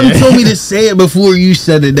meats in Something there. told me to say it before you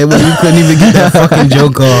said it. That way you couldn't even get that fucking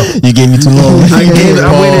joke off. You gave me too long. I waited too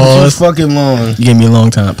Pause. fucking long. You gave me a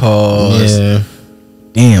long time. Pause. Yeah.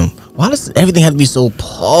 Damn. Why does everything have to be so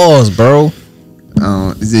paused, bro?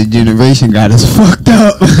 The generation got us fucked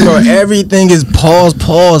up. Bro, everything is pause.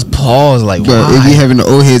 Like, Bro, why? if you having the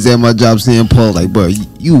old heads at my job saying Paul, like, bro,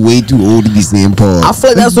 you way too old to be saying Paul. I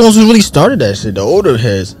feel like that's the ones who really started that shit. The older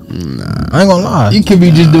heads. Nah. I ain't gonna lie. You could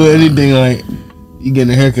be just doing anything like you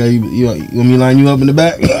getting a haircut. You want me to line you up in the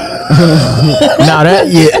back? Nah, that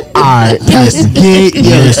yeah. Alright, listen.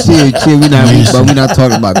 Chill. We not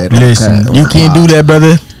talking about that. Listen, Okay. you can't do that,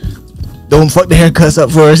 brother. Don't fuck the haircuts up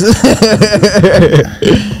for us.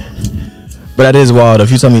 But that is wild.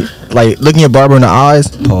 If you tell me, like, looking your barber in the eyes,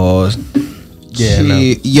 pause. Yeah, no.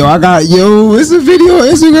 Shit. It's a video on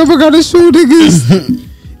Instagram. I gotta show niggas.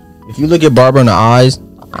 If you look at barber in the eyes,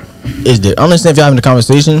 it's different. I understand if you're having a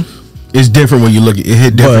conversation. It's different when you look. It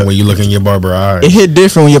hit different But- when you look in your barber eyes. It hit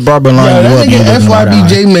different when your barber line Yo, you that up. and you nigga looking at the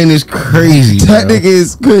eye. FYBJ man is crazy. That bro. nigga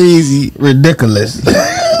is crazy. ridiculous.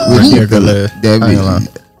 Ridiculous. That I ain't lying.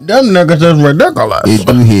 Them niggas is ridiculous. it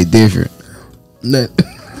do hit different.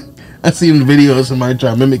 I seen the video of somebody try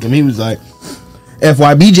to mimic him. He was like,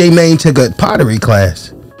 FYBJ Main took a pottery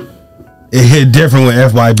class. It hit different when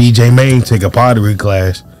FYBJ Main took a pottery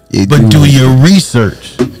class. It But do your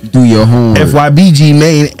research. do your homework. FYBG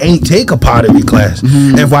Main ain't take a pottery class.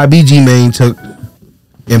 FYBG Main took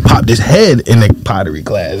and popped his head in a pottery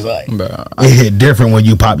class. Like, Bro, it hit different when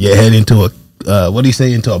you pop your head into a what do you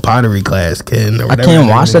say, into a pottery class, Ken? Or I whatever can't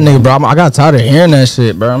his watch name that is. nigga, bro. I got tired of hearing that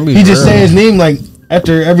shit, bro. He just saying his name like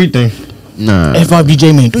after everything. Nah.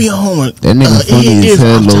 FYBJ man, do your homework. That nigga funny as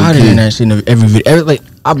hell, I'm low tired of key. hearing that shit in every video.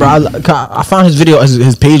 I found his video,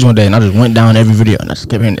 his page one day, and I just went down every video, and I just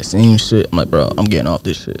kept hearing the same shit. I'm like, bro, I'm getting off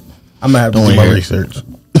this shit. I'm gonna have to Don't do my hear it. research.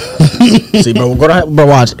 See, bro, bro,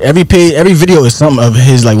 watch every page, every video is something of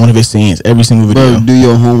his, like one of his scenes. Every single video. Bro, do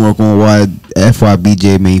your homework on why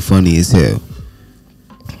FYBJ made funny as hell.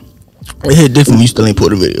 It hit different. You still ain't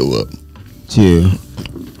put the video up. Chill.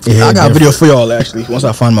 I got a video for y'all actually. Once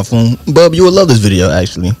I find my phone, Bub, you will love this video.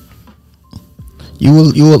 Actually, you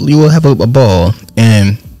will have a ball.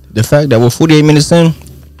 And the fact that we're 48 minutes in,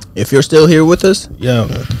 if you're still here with us, Yo,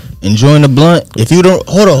 enjoying the blunt. If you don't,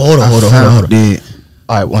 hold on. Dead.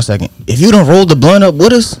 All right, 1 second. If you don't roll the blunt up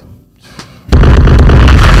with us,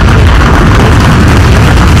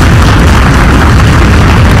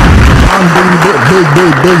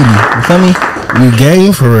 you feel me? you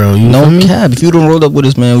game for real? You No feel me? cap. If you don't roll up with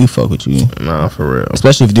us, man, we fuck with you. Nah, for real.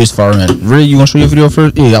 Especially if this far in. Really, you want to show your video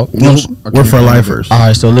first? Yeah. We're for lifers. All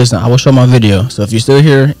right, so listen, I will show my video. So if you're still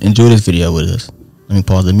here, enjoy this video with us. Let me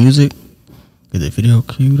pause the music. Get the video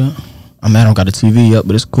queued up. I'm mad I don't got the TV up,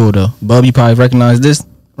 but it's cool though. Bub, you probably recognize this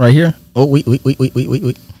right here. Oh, wait.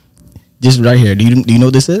 Just right here. Do you know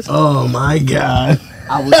what this is? Oh my god.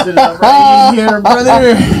 I was sitting up right in here,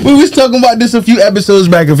 brother. We was talking about this a few episodes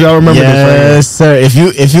back. If y'all remember Yes, sir. If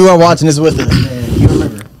you are watching this with us, man, you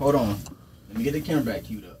remember. Hold on. Let me get the camera back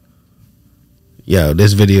queued up. this. Yo,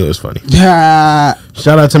 this video is funny. Yeah.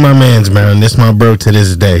 Shout out to my mans, man. This my bro to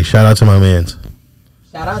this day. Shout out to my mans.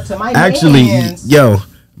 Shout out to my Actually, mans. yo,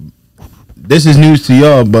 this is news to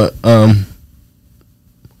y'all, but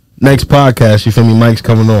next podcast, you feel me? Mike's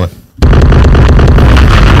coming on.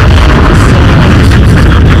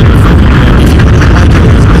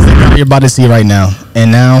 You're about to see right now.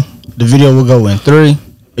 And now the video will go in 3.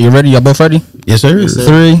 Are you ready? Y'all both ready? Yes, sir.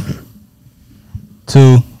 3,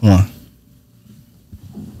 2, 1.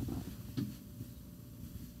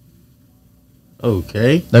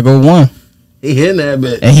 Okay. There go 1. He hitting that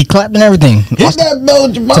bit. And he clapped and everything. Hit that bell,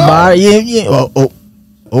 Jamal. Tabari, yeah. Oh.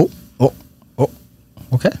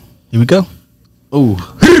 Okay. Here we go. Ooh.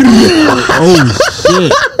 Oh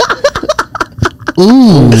shit.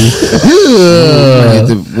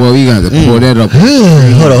 Well, you got to pour that up.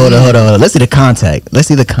 Hold on. Let's see the contact. Let's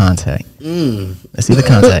see the contact.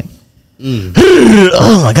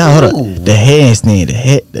 Oh my God, hold on. The handstand, the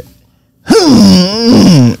head.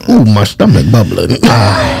 Ooh, my stomach bubbling.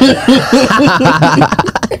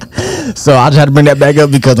 So I just had to bring that back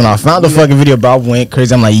up because when I found the fucking video, bro, I went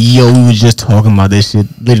crazy. I'm like, yo, we was just talking about this shit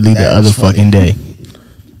literally the other fucking day.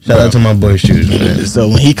 Shout out to my boy Shoes, man. So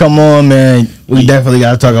when he come on, man, We definitely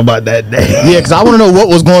got to talk about that day. yeah, because I want to know what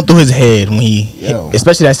was going through his head when he, hit,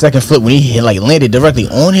 especially that second flip when he like landed directly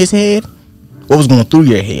on his head. What was going through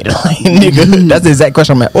your head, like, nigga? That's the exact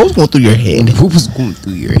question I'm at. What was going through your head? What was going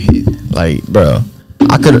through your head? Like, bro,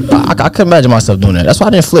 I could imagine myself doing that. That's why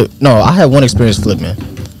I didn't flip. No, I had one experience flipping.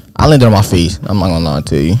 I landed on my face. I'm not gonna lie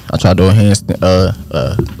to you. I tried to do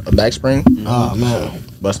a back spring. Oh, man.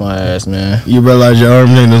 Bust my ass, man. You realize your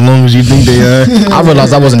arms ain't as long as you think they are. I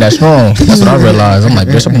realized I wasn't that strong. That's what I realized. I'm like,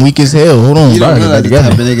 bitch, I'm weak as hell. Hold on, You bro. don't know Get that that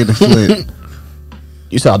type of together. nigga to flip.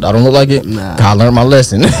 You said I don't look like it? Nah. I learned my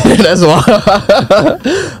lesson. That's why.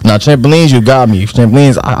 Now, trampolines, you got me.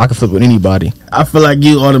 Trampolines, I can flip with anybody. I feel like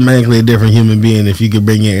you automatically a different human being if you could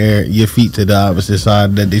bring your feet to the opposite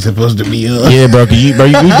side that they supposed to be on. Yeah, bro, you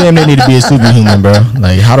damn near need to be a superhuman, bro.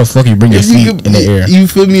 Like, how the fuck you bring your If you feet could- in the air? You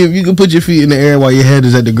feel me? If you could put your feet in the air while your head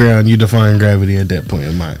is at the ground, you define gravity at that point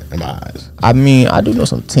in my eyes. I mean, I do know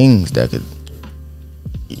some things that could.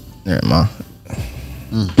 Never mind.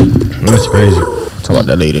 That's crazy. Talk about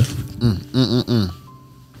that later.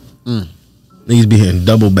 Niggas be hitting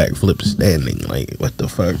double backflips standing. Like, what the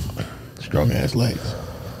fuck? Strong ass legs.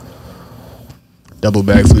 Double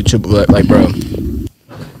backflip, triple back, like, bro.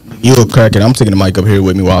 You a crackhead. I'm taking the mic up here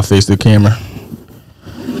with me while I face the camera.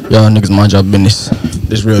 Y'all niggas mind y'all business.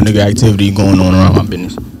 This real nigga activity going on around my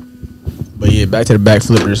business. But yeah, back to the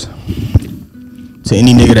backflippers. To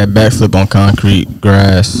any nigga that backflip on concrete,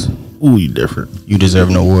 grass, Ooh, you different. you deserve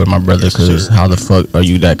an award, my brother, Yes, because sir. how the fuck are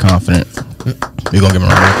you that confident? We gonna give him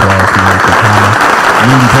a round of applause for you.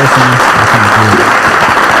 Me personally, I think it's good.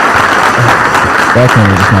 That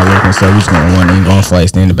camera just not working, so we just gonna run and gonna fight,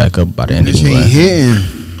 stand it back up by the end of Bitch the ain't class.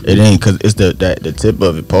 hitting. It ain't because it's the tip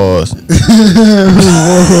of it. Pause.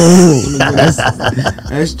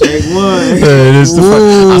 That's take one.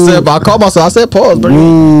 I said, but I called myself. I said pause, bro.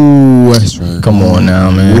 Ooh, that's right. Come on now,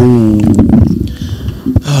 man.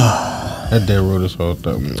 That dead wrote us all up,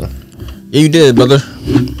 man. Yeah, you did, brother.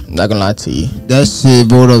 Not gonna lie to you. That shit,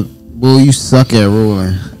 boy, you suck at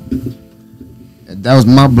rolling. That was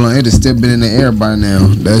my blunt. It'd still been in the air by now.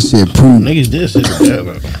 That shit poop. Niggas did sit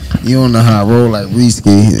together. You don't know how I roll like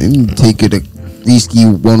Reski. Let me take you to Reski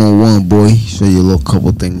 101, boy. Show you a little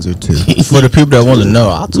couple things or two. For the people that want to know,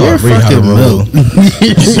 I'll You're talk Bree how to fucking roll.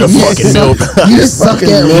 You're fucking milk. You suck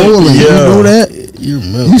at rolling. You Yeah. know that? You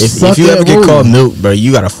milk. You If suck you at ever get rolling. called milk, bro,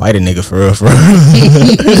 you gotta fight a nigga for real, for real.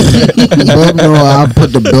 Bub, no, I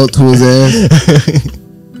put the belt to his ass.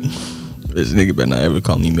 This nigga better not ever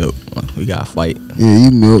call me milk. We gotta fight. Yeah,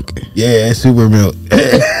 you milk. Yeah, it's super milk.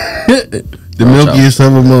 The milkiest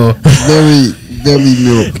of them all. Very, very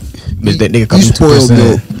milk. Bitch, that nigga call You me spoiled 2%.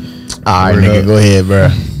 milk. Alright, Word nigga, up. go ahead, bro.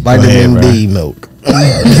 Vitamin D milk.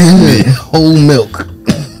 Whole milk.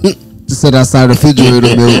 Just sit outside the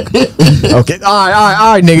refrigerator milk. Okay,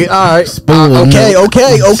 alright, nigga, alright. Spoiled Okay, milk.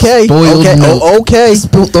 okay. Spoiled milk. Okay.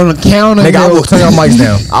 Spilt on the counter. Nigga, I will milk. turn y'all mics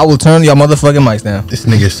down. I will turn y'all motherfucking mics down. This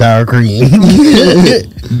nigga sour cream.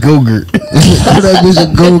 Gogurt. That bitch a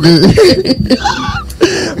go-gurt.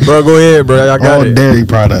 Bro, go ahead, bro. I got All it. dairy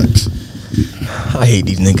products. I hate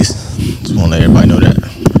these niggas. Just want to let everybody know that.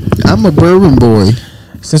 I'm a bourbon boy.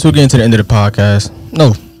 Since we're getting to the end of the podcast,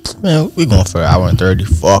 no, man, we going for an hour and 30.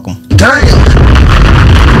 Fuck them.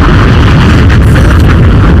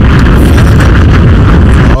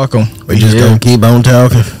 Fuck them. We just gonna keep on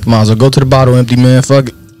talking. Might as well go to the bottle empty, man. Fuck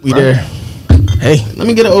it. We there. Hey, Let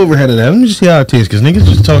me get an overhead of that. Let me just see how it is, cause niggas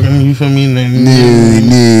just talking. You feel me? No.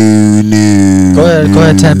 go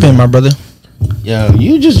ahead, tap in, my brother. Yo,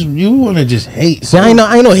 you wanna just hate. See, I ain't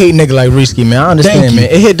no hate nigga like Risky, man. I understand, Thank you. man.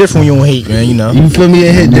 It hit different when you don't hate, man. You know. You feel me?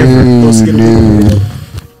 It hit different.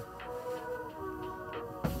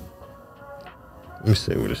 Let me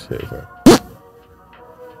see what it says.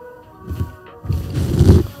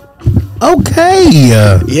 Okay.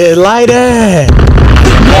 Yeah, like that.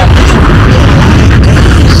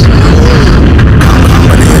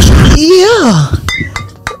 Yeah.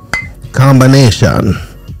 Combination.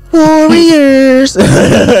 Warriors.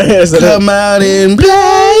 Come out and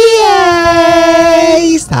Play.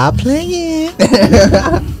 Stop playing.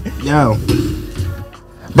 yo.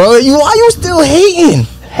 Bro, why you still hating?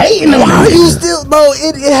 Hating on Why me. you still, bro.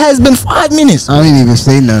 It has been 5 minutes. I didn't even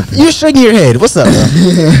say nothing. You're shaking your head. What's up, bro?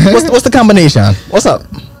 what's the combination? What's up?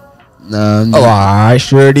 Nah, Oh, alright,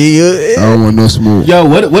 Shorty. I don't want no smoke. Yo,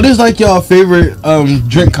 what is like y'all favorite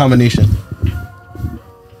drink combination?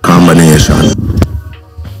 I'm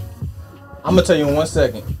gonna tell you in 1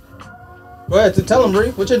 second. Go ahead, tell him, Bree.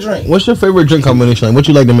 What's your drink? What's your favorite drink combination? Like, what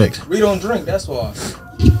you like to mix? We don't drink. That's why.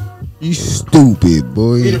 You stupid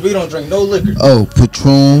boy. We don't drink no liquor. Oh,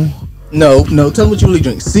 Patron. No. Tell them what you really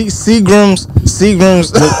drink. Seagrams.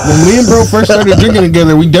 When me and bro first started drinking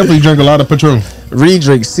together, we definitely drank a lot of Patron. Reed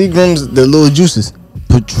drink Seagrams, the little juices.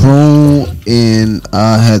 Patron, and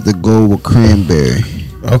I had to go with cranberry.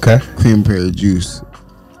 Okay. Cranberry juice.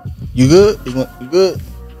 You good? You good?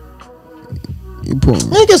 You put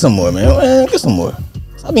Man, get some more, man. Get some more.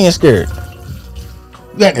 Stop being scared.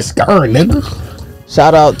 You got the scar, nigga.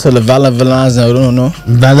 Shout out to the Valenzo, don't know.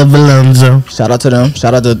 Valenzo. Shout out to them.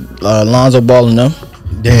 Shout out to Lonzo Ball and them.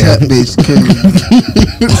 that Damn. bitch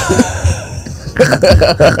crazy.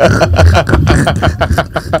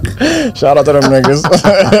 Shout out to them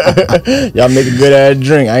niggas. Y'all make a good ass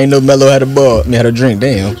drink. I ain't know Melo had a ball. Had a drink.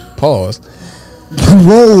 Damn. Pause.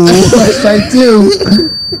 Whoa, that's strike two.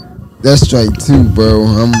 That's strike two, bro.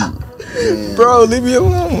 Bro, leave me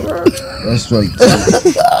alone, bro. That's strike two.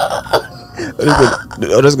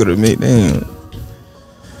 Oh, that's good to me. Damn.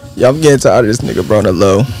 Yo, I'm getting tired of this nigga, bro. On the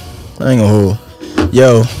low. I ain't gonna hold.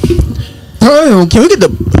 Yo, Damn. can we get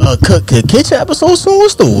the kitchen episode soon?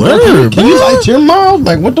 What's the word, Can you light your mouth?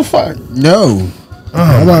 Like, what the fuck? No.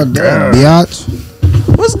 How about that, biatch?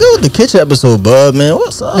 What's good with the kitchen episode, bud, man?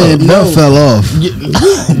 What's up? Hey, Mel fell off.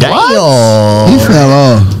 Damn. He fell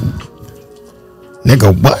off.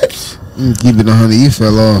 Nigga, what? Keep it 100. He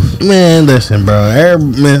fell off. Man, listen, bro.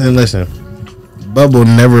 Man, listen. Bubble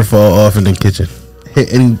never fall off in the kitchen.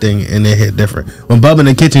 Hit anything and it hit different. When Bub in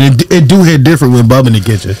the kitchen, it do hit different when Bub in the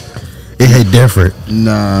kitchen. It hit different.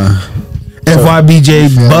 Nah.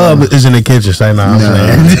 FYBJ Bub is in the kitchen. Say nah, I'm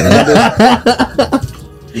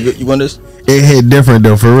saying. You want this? It hit different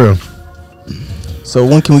though, for real. So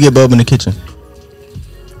when can we get Bub in the kitchen?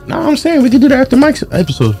 Nah, I'm saying we could do that after Mike's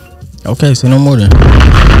episode. Okay, say no more then.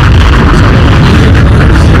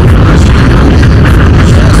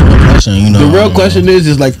 You know, The real question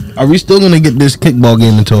is like, are we still gonna get this kickball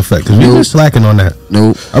game into effect? Cause we've been slacking on that.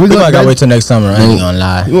 Nope. Are we we gonna might gotta wait till next summer. I ain't gonna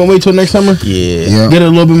lie. You wanna wait till next summer? Yeah. Yeah. Get it a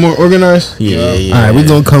little bit more organized. Yeah. All right, we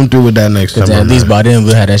gonna come through with that next summer. At least man. by then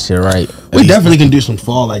we'll have that shit right. At We least- definitely can do some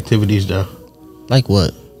fall activities though. like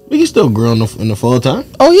what? We can still grill in the fall time.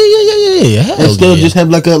 Oh yeah. Hell And still yeah. just have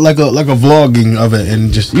like a vlogging of it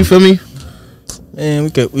and just, you feel me? Man, we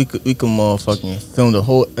could motherfucking film the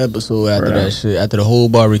whole episode after Right. that shit, after the whole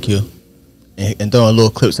barbecue, and throw a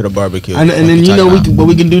little clips of the barbecue. And then you know what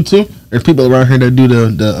we can do too. There's people around here that do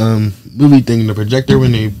the movie thing, the projector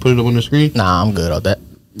when they put it up on the screen. Nah, I'm good on that.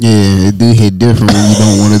 Yeah, it do hit different when you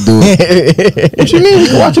don't want to do it. What you mean? We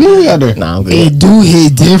can watch a movie out there. Nah, I'm good. It do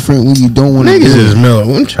hit different when you don't want to do Niggas is it.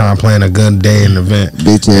 mellow. I'm trying to plan a good day and event.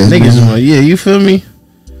 Bitch ass. Niggas is nigga. like, yeah, you feel me?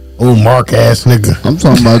 Oh, Mark ass nigga. I'm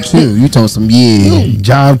talking about you. You talking some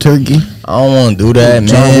Job turkey. I don't want to do that,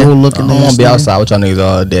 John man. Wall I looking don't want ass to be nigga. outside with y'all niggas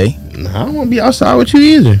all day. Nah, I don't want to be outside with you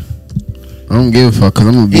either. I don't give a fuck because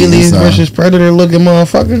I'm gonna be Aliens inside. versus Predator looking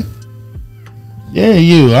motherfucker. Yeah,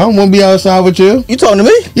 you. I don't want to be outside with you. You talking to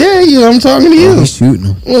me? Yeah, you. I'm talking to Oh, you. he's shooting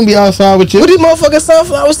him. I want to be outside with you. What these motherfucking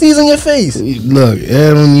sunflower seeds in your face? Look,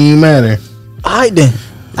 it don't even matter. Alright then.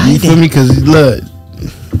 You feel me? Cause look,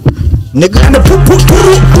 Nigga.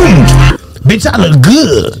 bitch, I look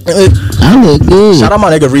good. I look good. Shout out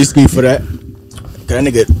my nigga Reski for that. Cause that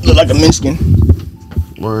nigga look like a Minskin.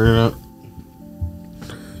 Word up.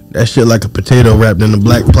 That shit like a potato wrapped in a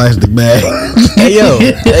black plastic bag. Hey yo,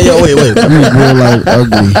 wait. You real like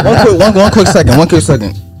ugly. One quick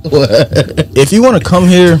second. What? If you want to come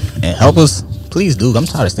here and help us, please do. I'm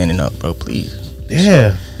tired of standing up, bro. Please.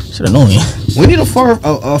 Yeah. Should have known you. We need a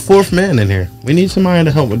fourth man in here. We need somebody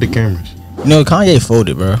to help with the cameras. You know, Kanye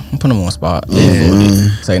folded, bro. I'm putting him on spot. man.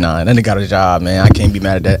 Say nah, that nigga got a job, man. I can't be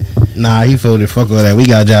mad at that. Nah, he folded. Fuck all that. We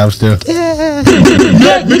got jobs still.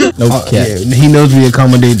 No cap. Yeah, he knows we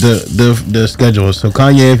accommodate the schedules. So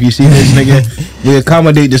Kanye, if you see this nigga, we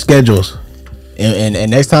accommodate the schedules. And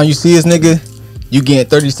next time you see this nigga, you getting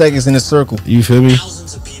 30 seconds in a circle. You feel me?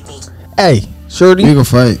 Hey, Shorty. We can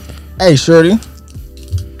fight. Hey, Shorty.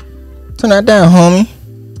 Turn that down, homie.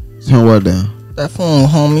 Turn what down? That phone,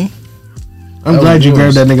 homie. I'm That glad was you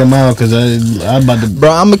yours. grabbed that nigga mouth because I'm about to.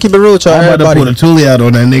 Bro, I'm gonna keep it real with y'all. I'm about to Everybody, pull the toolie out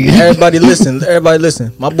on that nigga. everybody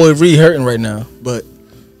listen. My boy Reed hurting right now, but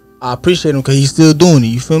I appreciate him because he's still doing it.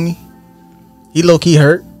 You feel me? He low key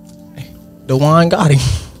hurt. The wine got him.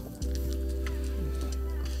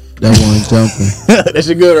 That one jumping. That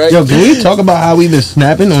shit good, right? Yo, can we talk about how we been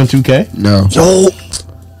snapping on 2K? No. Yo,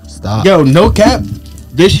 stop. Yo, no cap.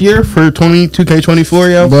 This year for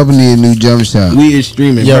 2K24, yo, Bubba need a new jump shot. we is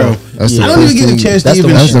streaming, Yo, bro. That's I don't even get a chance to That's the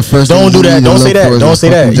even. one. That's the first Don't thing do you that. need to Don't say look that. for is Don't a say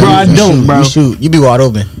that. fucking Bro, I jump don't, shot. bro. You shoot. You be wide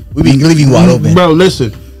open. We leave you wide open. Bro,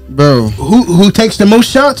 listen. Bro. Who takes the most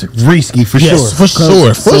shots? Risky for Yes, sure. for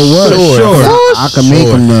sure. For what? sure. I can make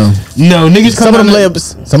them though. No, niggas Some come of them down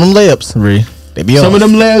layups. Some of them layups, Ree. They be Some off. of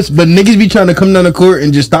them layups, but niggas be trying to come down the court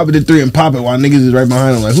and just stop at the 3 and pop it while niggas is right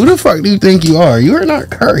behind them. Like, who the fuck do you think you are? You are not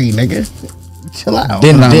Curry, nigga. Chill out.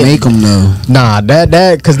 Then I make them though. Nah,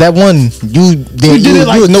 cause that one you did You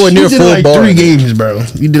you was nowhere near you did it full like bar. 3 games, bro.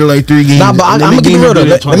 You did it like 3 games. Nah, but I'm and then gonna the keep it game real you though.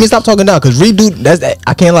 did it Let me twice. stop talking down, cause redo.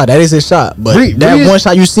 I can't lie. That is his shot, but Ree that is- one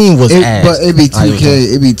shot you seen was ass. But it be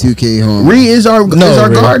 2K. It be 2K home. Ree is our No, is our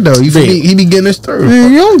Ree. guard though. You feel Ree. me? He be getting us through.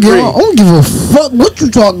 Man, I don't give a fuck what you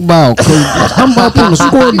talking about. Cause I'm up on the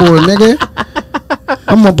scoreboard, nigga.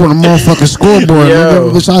 I'm up on the motherfucking scoreboard, Yo.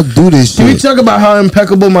 nigga. Which I do this Can we shit. talk about how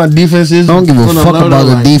impeccable my defense is? I don't give a On the fuck low, about though,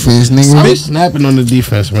 the like, defense, I've nigga. been snapping on the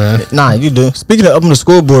defense, man. Nah, you do. Speaking of up on the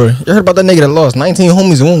scoreboard, you heard about that nigga that lost 19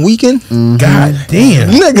 homies in one weekend? God damn.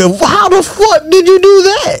 Nigga, how the fuck did you do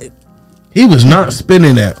that? He was not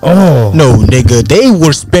spinning at all. No, nigga, they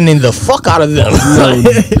were spinning the fuck out of them.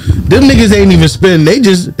 Them niggas ain't even spin.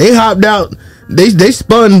 They hopped out. They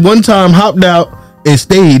spun one time, hopped out, and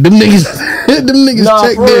stayed. Them niggas Nah,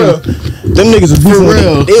 checked for real. in. Them niggas was beefing with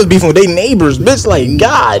real. they was beefing with their neighbors, bitch. Like,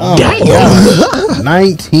 god Oh, damn,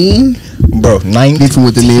 19. bro. 19. Beefing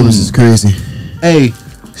with the neighbors is crazy. Hey,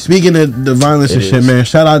 speaking of the violence and It shit, is. man.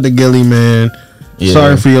 Shout out to Gilly, man. Yeah.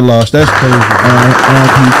 Sorry for your loss. That's crazy.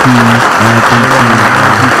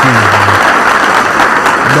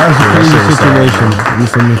 That's a crazy shit was sad, situation. You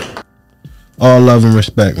feel me? All love and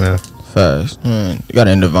respect, man. Fast, man. You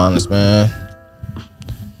gotta end the violence, man.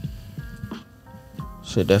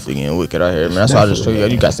 Shit definitely getting wicked out here, man. That's why I just told you.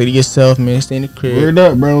 You gotta stay to yourself, man. Stay in the crib. Word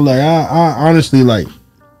up, bro. Like I honestly like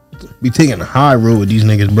be taking a high road with these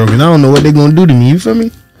niggas, bro. Cause I don't know what they gonna do to me. You feel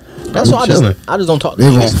me? That's I'm why chilling. I just don't talk to They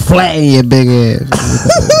gonna niggas flatten your big ass.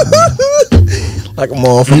 like a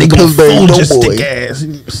motherfucker. They gonna Pillsbury fold your Doughboy. stick ass,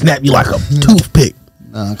 snap you like a toothpick.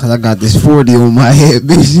 Nah, cause I got this 40 on my head,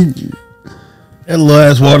 bitch. That little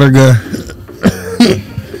ass water gun.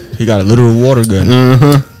 He got a literal water gun.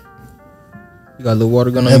 Uh-huh. You got a little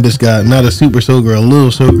water gun on That him? bitch got not a super soaker, a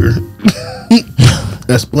little soaker.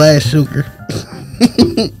 A splash soaker.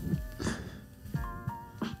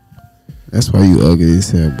 That's why you ugly as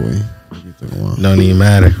hell, boy. Don't even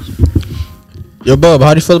matter. Yo, Bub,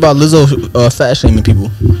 how do you feel about Lizzo fat shaming people?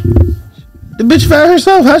 The bitch fat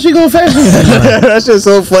herself. How she gonna fat shame? That shit's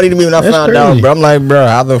so funny to me when I That's found out, crazy. bro. I'm like, bro,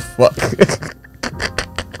 how the fuck?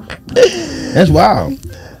 That's wild.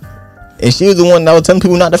 And she was the one that was telling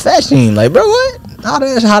people not to fat shame. Like, bro, what? How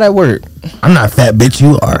that work? I'm not fat, bitch.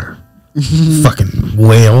 You are. Fucking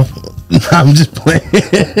whale. I'm just playing.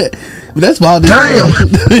 But that's wild. Damn.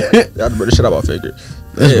 Y'all better shut up, I figured.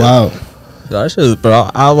 That's wild. That shit, bro.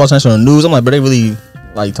 I was watching that shit on the news. I'm like, bro, they really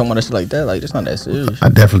like talking about that shit like that. Like, it's not that serious. I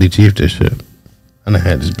definitely chiefed this shit. I done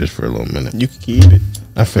had this bitch for a little minute. You can keep it.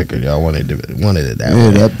 I figured y'all wanted it that Yeah,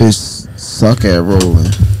 way. that bitch suck at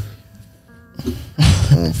rolling.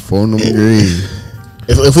 On 4 them green.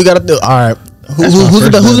 If we gotta do, all right. That's my Who's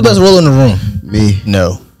first the best roller in the room? Me.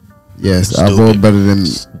 No. Yes, I Stupid. roll better than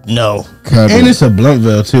No. Cuddle. And it's a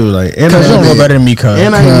Bluntville too. Like, and Cause you don't I, roll better than me, cuz.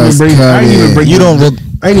 and I ain't even break. I ain't even break. You don't roll.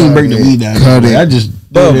 I ain't even break the weed down. Cut it. I just.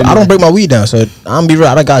 Bro, threw it in I don't there. break my weed down, so I'm be real.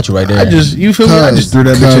 I got you right there. I just. You feel me? I just threw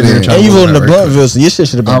that bitch Cut in there. it. trying and to you roll rolling the that right Bluntville, so your shit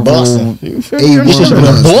should have I been busting. roll quick. You feel me? A1 I'm Your shit should have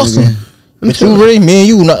been blunts, busting. nigga. But you really, me and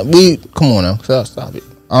you, not we. Come on now, stop it.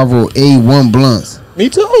 I roll A1 blunts. Me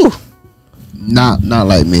too. Not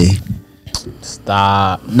like me.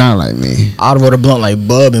 Stop. Not like me. I'd roll a blunt like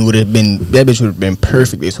Bub and would have been that bitch would have been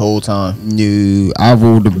perfect this whole time. You, I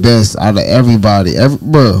roll the best out of everybody.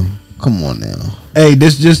 Bro, come on now. Hey,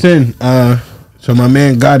 this just in. So my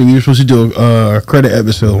man Gotti, we were supposed to do a credit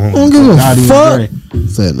episode. On Don't give a Gotti and fuck. Dre.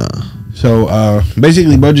 Said nah. So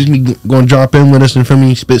basically, bro, just be gonna drop in with us and for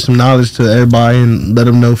me, spit some knowledge to everybody and let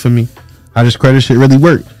them know for me how this credit shit really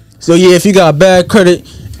work. So yeah, if you got bad credit,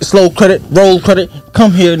 slow credit, roll credit,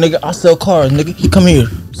 come here, nigga. I sell cars, nigga. He come here.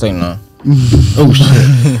 Say no. Oh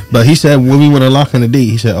shit! But he said when we want to lock in the date,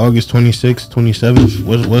 he said August 26th,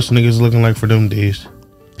 27th. What's niggas looking like for them days?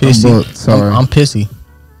 Pissy. I'm booked, sorry. I'm pissy.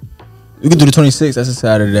 We can do the 26th. That's a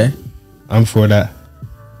Saturday. I'm for that.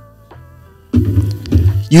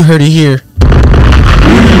 You heard it here.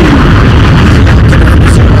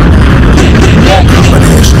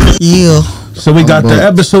 Yeah. So we got the booked.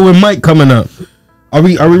 episode with Mike coming up. Are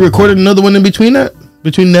we recording another one in between that?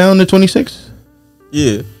 between now and the 26th?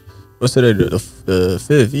 Yeah. What's today? The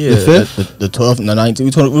 5th. Yeah. The 5th? The 12th and the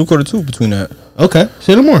 19th. We recorded 2 between that. Okay,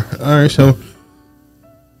 say no more. All right, so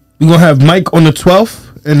we're gonna have Mike on the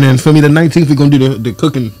 12th, and then for me the 19th we're gonna do the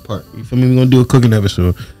cooking part. You feel me? We're gonna do a cooking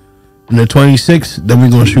episode. And the 26th, then we're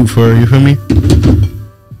gonna shoot for, you feel me?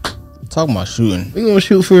 Talking about shooting. We're gonna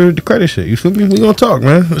shoot for the credit shit. You feel me? We're gonna talk,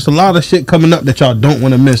 man. There's a lot of shit coming up that y'all don't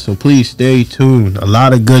want to miss, so please stay tuned. A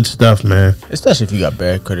lot of good stuff, man. Especially if you got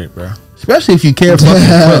bad credit, bro. Especially if you can't fucking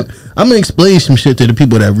cook. I'm gonna explain some shit to the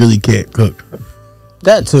people that really can't cook.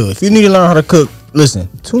 That too. If you need to learn how to cook, listen.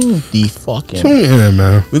 Tune the fucking. Tune in,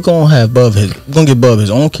 man. We're gonna have Bub his. We're gonna get Bub his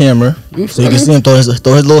own camera, so you can see him throw his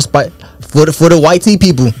little spike for the white tea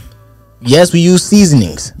people. Yes, we use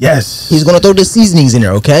seasonings. Yes. He's gonna throw the seasonings in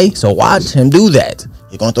there, okay? So watch him do that.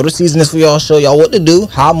 He's gonna throw the seasonings for y'all, show y'all what to do,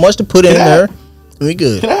 how much to put in there. We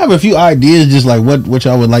good. Can I have a few ideas, just like what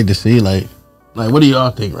y'all would like to see? Like what do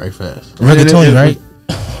y'all think, right fast? Rigatoni, right?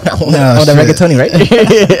 Nah, that rigatoni, right?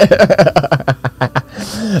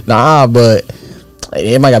 Nah, but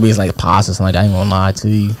it might gotta be like pasta or something like that. I ain't gonna lie to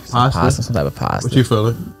you. Pasta? Some type of pasta. What you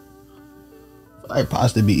feeling? Like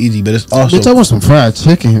pasta be easy, but it's also. Bitch, I want some fried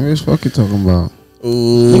chicken. What the fuck you talking about?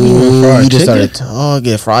 Ooh, fried you just chicken? started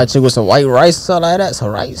talking fried chicken with some white rice, something like that. Some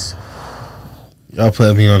rice. Y'all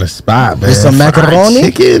put me on the spot, man. With some Fried macaroni?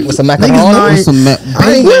 chicken? With some macaroni? Niggas not- With some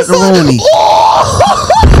baked macaroni.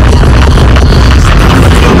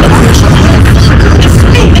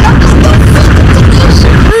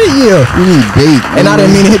 Yeah. You need baked. And I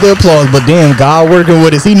didn't mean to hit the applause, but damn, God working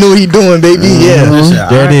with us. He knew what he doing, baby. Yeah. Listen,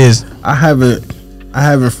 There it is. I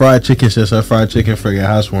haven't fried chicken since I fried chicken for your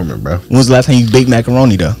housewarming, bro. When was the last time you baked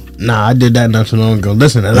macaroni, though? Nah, I did that not too long ago.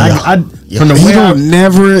 Listen, and I from the You way I don't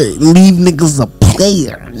never leave niggas a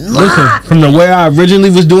player. listen from the way I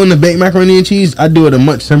originally was doing the baked macaroni and cheese, I do it a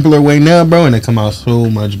much simpler way now, bro, and it come out so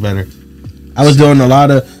much better. I was doing a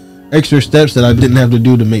lot of extra steps that I didn't have to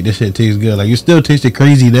do to make this shit taste good. Like, it still tasted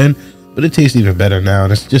crazy then, but it tastes even better now,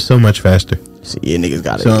 and it's just so much faster. See, yeah, niggas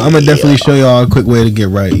got it. So I'm gonna definitely show y'all a quick way to get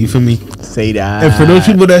right. You feel me? Say that. And for those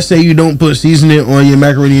people that say you don't put seasoning on your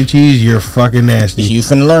macaroni and cheese, you're fucking nasty. You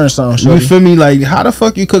finna learn something, You shorty. feel me? Like, how the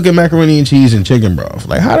fuck you cooking macaroni and cheese and chicken broth?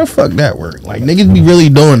 Like, how the fuck that work? Like, niggas be really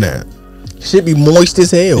doing that. Shit be moist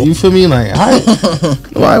as hell. You feel me? Like,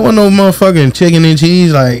 why want no motherfucking chicken and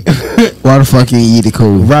cheese? Like, Why the fuck you ain't eat it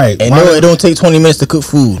cold? right? And Why no, the- it don't take 20 minutes to cook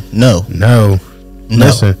food. No. No.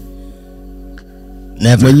 Listen,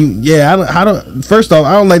 Never. when first off,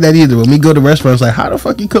 I don't like that either. When we go to restaurants, like, how the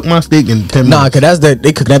fuck you cook my steak in 10 Nah, minutes? cause that's that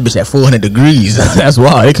they cook that bitch at 400 degrees. That's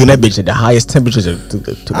why they cook that bitch at the highest temperature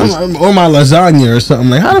Or my lasagna or something.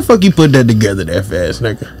 Like, how the fuck you put that together that fast,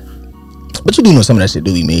 nigga? But you do know some of that shit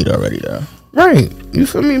do be made already though. Right. You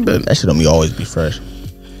feel me? But That shit don't be always be fresh.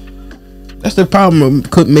 that's the problem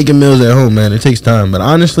with making meals at home, man. It takes time. But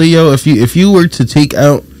honestly, yo, if you were to take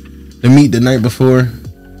out the meat the night before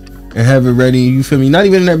and have it ready, you feel me? Not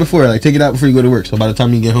even the night before, like take it out before you go to work. So by the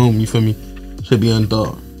time you get home, you feel me? Should be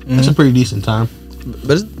unthawed. That's a pretty decent time.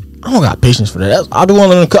 But I don't got patience for that. I do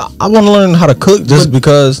want to learn. I want to learn how to cook just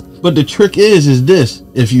because. But the trick is this: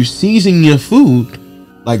 if you season your food,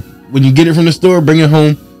 like when you get it from the store, bring it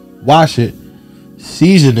home, wash it,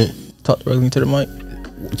 season it, Talk directly to the mic.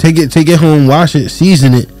 take it home, wash it,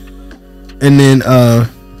 season it, and then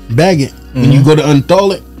bag it. When you go to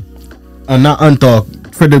unthaw it, not unthaw.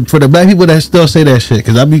 For the black people that still say that shit,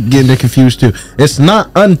 because I be getting it confused too. It's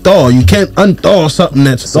not unthaw. You can't unthaw something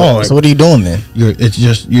that's thawed. So what are you doing then? It's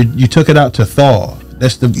just you took it out to thaw.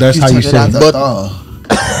 That's how you say it. But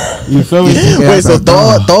You feel me? wait, so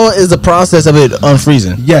thaw is the process of it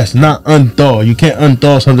unfreezing. Yes, not unthaw. You can't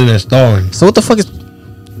unthaw something that's thawing. So what the fuck is?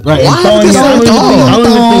 Right, Why and thawing is is- I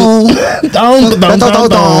it don't even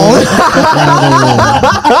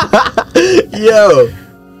think- Yo.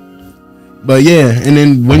 But yeah, and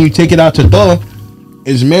then when you take it out to thaw,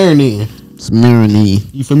 it's marinating. It's marinade.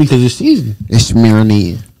 You feel me? Because it's seasoned. It's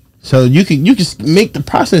marinade. So you can make the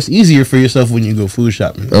process easier for yourself when you go food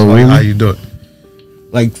shopping. Oh, Like, really? how you do it?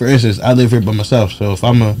 Like, for instance, I live here by myself, so if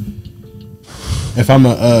I'm a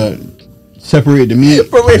separate the meat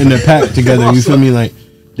and the pack together, you feel me? Like,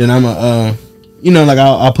 then I'm like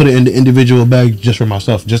I'll put it in the individual bag just for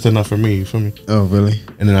myself, just enough for me. You feel me? Oh, really?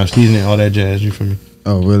 And then I'll season it, all that jazz. You feel me?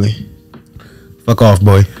 Oh, really? Fuck off,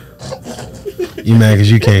 boy. You mad because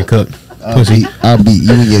you can't cook? Pussy. I'll beat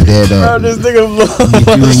you and your dad up. This nigga. Beat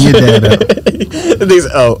you and your dad up. The niggas,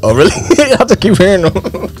 oh, really? I have to keep hearing them.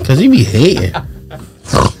 Cause he be hating.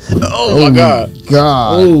 Oh my god.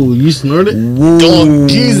 God. Oh, you snorted? Oh,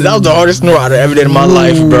 Jesus, that was the hardest snort I've ever did in my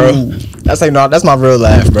life, bro. That's like, no, that's my real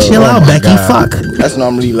laugh, bro. Chill out, my Becky. God. Fuck. That's when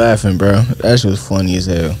I'm really laughing, bro. That shit was funny as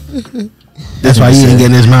hell. That's why you didn't get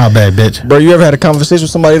in his mouth back, bitch. Bro, you ever had a conversation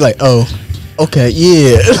with somebody like, oh, okay,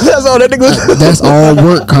 yeah. That's all that nigga was. That's all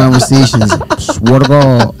work conversations. Swear to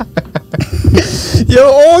God. Yo,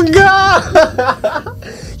 oh God.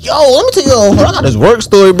 Yo, let me tell you, I got this work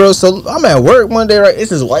story, bro. So I'm at work one day, right? It's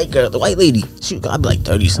this white girl, the white lady. She got be like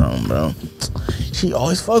 30 something, bro. She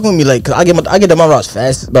always fuck with me, like, cause I get done my routes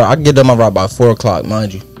fast, bro. I can get done my route by 4 o'clock,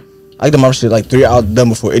 mind you. I get done my shit like 3 hours done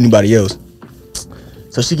before anybody else.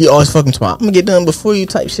 So she get always fucking to me. I'm gonna get done before you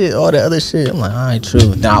type shit, all that other shit. I'm like, alright,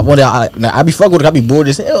 true. Now one day I be fucking with her. I be bored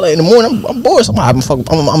as hell. Like in the morning, I'm bored. So I'm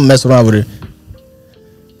messing around with her.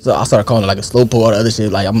 So I started calling her like a slow pull, all the other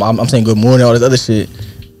shit. Like I'm saying good morning, all this other shit.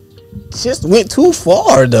 Just went too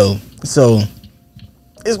far though. So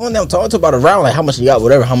it's one day I'm talking to about around like how much she got,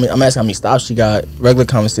 whatever. How many? I'm asking how many stops she got. Regular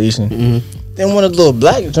conversation. Mm-hmm. Then one of the little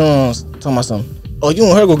black Johns talking about something. Oh, you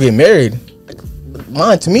and her go get married?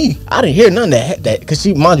 Mind to me, I didn't hear none of that. Cause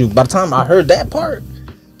she, mind you, by the time I heard that part,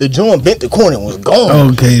 the joint bent the corner and was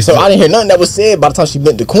gone. Okay, so I didn't hear nothing that was said by the time she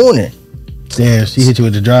bent the corner. Damn, she hit you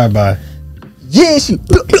with the drive-by. Yeah, she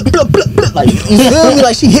like, you feel me?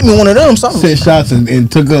 Like she hit me one of them. Something. Sent shots and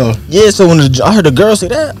took off. Yeah, so when I heard the girl say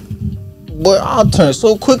that, boy, I turned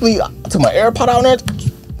so quickly. I took my AirPod out there.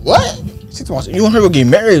 What? She told me, you and her go get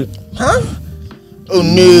married, huh? Oh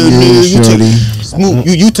no, you took smooth.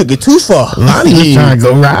 You took it too far. Lonnie was trying to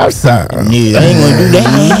go ride some. Yeah, I ain't gonna do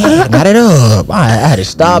that. Got it up. I had to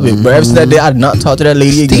stop it, bro. Ever since that day, I did not talk to that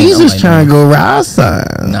lady again. He's just like, trying to go ride some.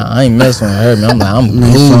 Nah, I ain't messing with her, man. I'm like, I'm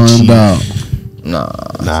Gucci.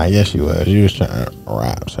 Nah, yes you was. You was trying to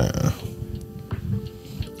ride some.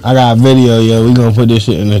 I got a video, yo. We gonna put this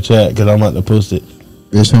shit in the chat because I'm about to post it.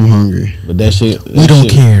 Bitch, I'm hungry. But that shit, We don't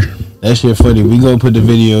care. That shit funny. We gonna put the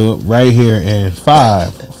video right here in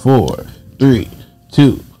 5, 4, 3,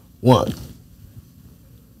 2, 1.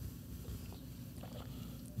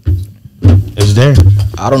 It's there.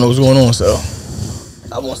 I don't know what's going on, so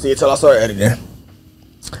I won't see it till I start editing.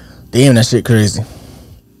 Damn, that shit crazy.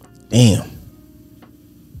 Damn.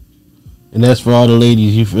 And that's for all the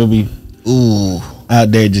ladies, you feel me? Ooh. Out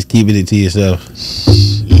there just keeping it to yourself.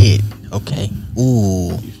 Shit. Okay.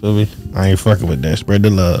 Ooh. You feel me? I ain't fucking with that. Spread the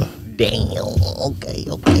love. Damn. Okay.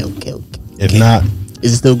 If not,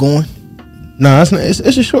 Is it still going? nah, it's not. It's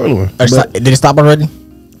a short one. But, Did it stop already?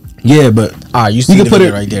 yeah, but All right, you see you the can put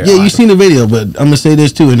video it right there. Yeah, All you right. seen the video, but I'm gonna say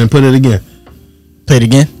this too, and then put it again. Play it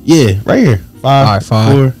again. Yeah, right here. 5, All right,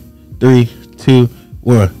 5, 4, 3, 2,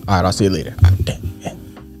 1. All right, I'll see you later. All right, damn. Yeah.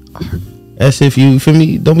 That's if you feel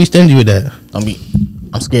me. Don't be stingy with that.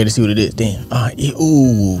 I'm scared to see what it is. Damn. All right. Yeah,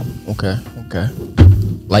 ooh. Okay.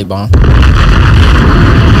 Light bomb.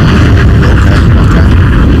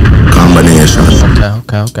 Combination.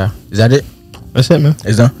 Okay. Is that it? That's it, man.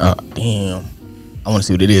 It's done. Oh, damn. I want to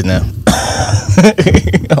see what it is now.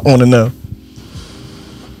 I want to know.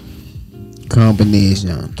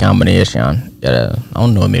 Combination. Yeah, I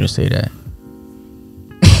don't know what made him say that.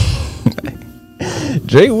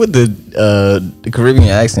 Drake with the Caribbean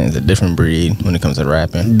accent is a different breed when it comes to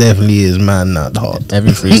rapping. Definitely is man not hot.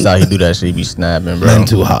 Every freestyle he do that shit, he be snapping, bro. Man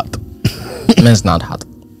too hot. Man's not hot.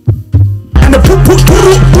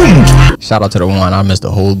 Shout out to the one. I missed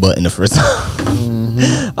the whole button the first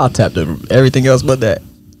time. I tapped everything else but that.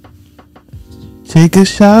 Take a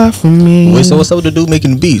shot from me. Wait, so what's up with the dude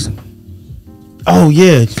making the beats? Oh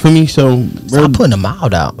yeah, for me. So Stop putting the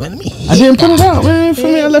mouth out. Man, let me I didn't put it out, man. For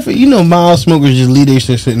me, I left it. You know, mild smokers just leave their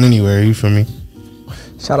shit sitting anywhere. You feel me?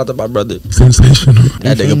 Shout out to my brother. Sensational.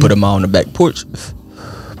 That nigga put him out on the back porch.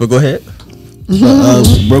 But go ahead.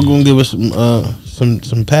 Bro, gonna give us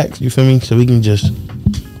some packs. You feel me? So we can just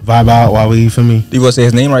vibe out while we. You feel me? Do you want to say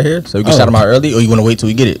his name right here so we can shout him out early, or you want to wait till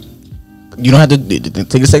we get it? You don't have to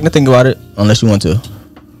take a second to think about it unless you want to.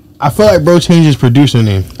 I feel like bro changed his producer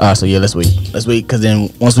name. So yeah, let's wait, because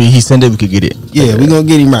then once he send it, we could get it. Yeah, we gonna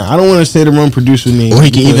get him right. I don't want to say the wrong producer name. Or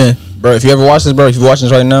he can even, bro. If you ever watch this, bro, if you're watching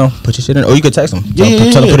this right now, put your shit in. Or you could text him. Tell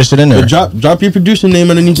him put his shit in there. But drop your producer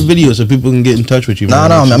name underneath the video so people can get in touch with you. No,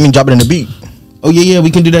 I mean drop it in the beat. Oh yeah,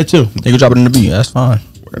 we can do that too. You can drop it in the beat. That's fine.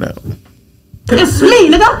 Word out. It's me,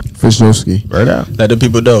 nigga. Fishowski. Word out. Let the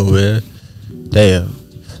people know, man. Damn.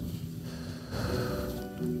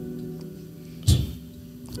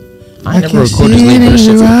 I ain't never recorded this late, but this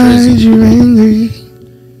shit feel crazy.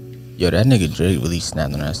 Yo, that nigga Drake really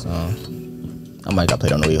snapped on that song. I might got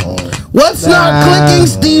played on the way home. What's not clicking,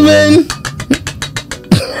 Steven?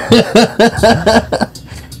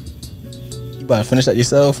 You about to finish that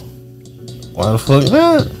yourself? Why the fuck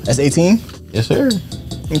not? That's 18. Yes, sir.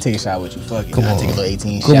 Let me take a shot with you. Fuck it. Come I'll on. take a little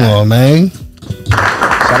 18 Come shot. on, man.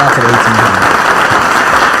 Shout out to the 18.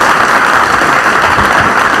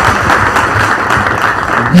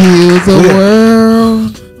 Here's the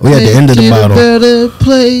world. We at the end of the Make it a bottle. better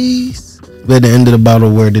place. We at the end of the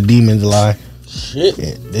bottle where the demons lie. Shit.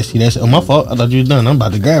 Yeah, that's my fault. I thought you was done. I'm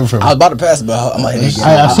about to grab it from I was you. about to pass it, but I'm like,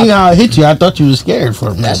 I seen how I hit you. I thought you was scared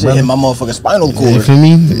for me. that shit hit my motherfucking spinal You cord. feel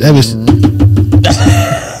me? That was,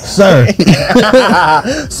 sir.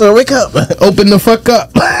 So wake up. Open the fuck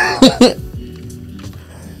up.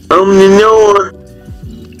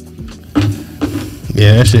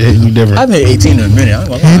 Yeah, that shit hit you different. I've been 18 in a minute. I ain't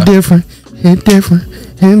gonna lie. Hit different. Hit different.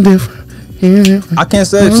 Hit different. Hit different. I can't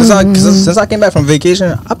say since I came back from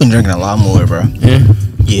vacation, I've been drinking a lot more, bro. Yeah.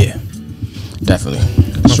 Yeah, definitely.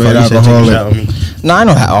 Straight Fuck, you said take a alcoholic. shot with me. Nah, I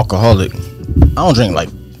know how alcoholic. I don't drink like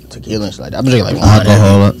tequila and shit like that. I've been drinking like wine.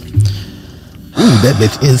 Alcoholic. Ooh, that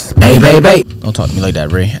bitch is. Hey, baby. Don't talk to me like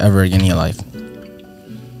that, Ray, ever again in your life.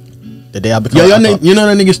 The day I become Yo, alcohol- you know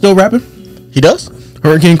that nigga still rapping? He does?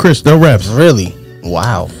 Hurricane Chris still raps. Really?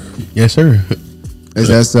 Wow. Yes, sir. Is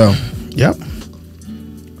that so? Yep.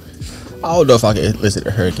 I don't know if I can listen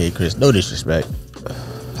to Hurricane Chris. No disrespect.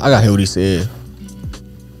 I gotta hear what he said.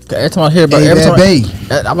 'Cause every time I hear about Hey, every man, time babe.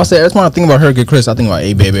 I'm about to say every time I think about Hurricane Chris, I think about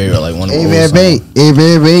A Baby or like one of Hey, those. man, bait. Hey,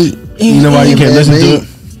 man, bait. You know why you can't listen to it?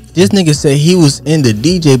 This nigga said he was in the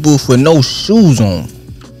DJ booth with no shoes on.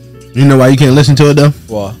 You know why you can't listen to it though?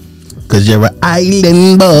 Why? Cause you're an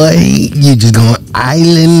island boy. You just going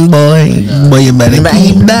island boy. Boy, you better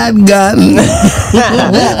keep that gun.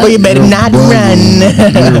 Well, you better not run.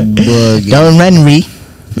 You're bugging. Don't run, Ree.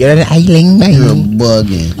 You're an island You're man.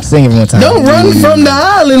 bugging. Sing it one time. Don't run from the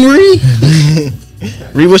island, Ree.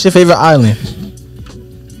 Ree, what's your favorite island?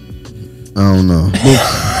 I don't know.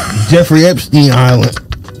 Jeffrey Epstein Island.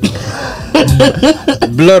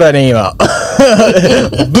 Blow that name out.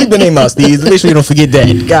 Bleep the name out, Steve. Make sure you don't forget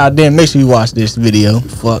that. God damn, make sure you watch this video.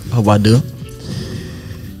 Fuck, hope I do.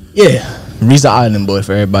 Yeah. Ree's the island boy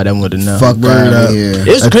for everybody that wanted to know. Fuck Word out up. of here.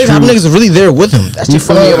 It's A crazy how true- niggas are really there with him. That shit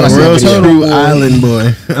funny when I see Real that video. true island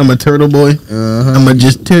boy. I'm a turtle boy. Uh-huh. I'm a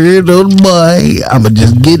just turtle boy. I'm a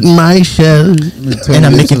just getting my shell. And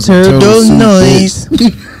I'm making turtle noise.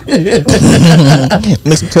 Make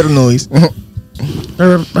some turtle noise.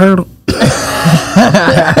 Turtle, turtle.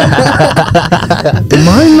 Am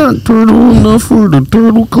I not turtle enough for the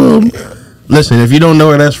turtle club? Listen, if you don't know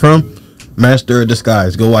where that's from, Master of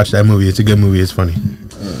Disguise. Go watch that movie. It's a good movie. It's funny.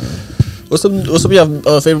 What's up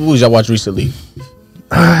your favorite movies y'all watched recently?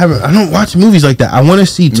 I don't watch movies like that. I want to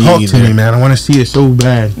see Talk to either. Me, man. I want to see it so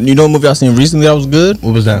bad. You know a movie I seen recently that was good?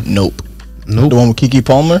 What was that? Nope. Nope. The one with Keke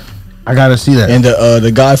Palmer I gotta see that. and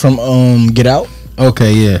the guy from Get Out.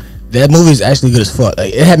 Okay, yeah. That movie is actually good as fuck.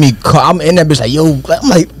 Like it had me. I'm in that bitch like yo. I'm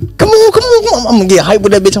like, come on. I'm gonna get hyped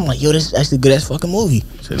with that bitch. I'm like, yo, this is actually good ass fucking movie.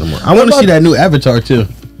 Say no more. I want to see that new Avatar too.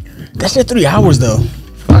 That shit 3 hours though.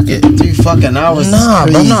 Fuck it. 3 fucking hours. Nah,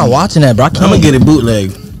 bro, I'm not watching that, bro. I can't. I'm gonna get it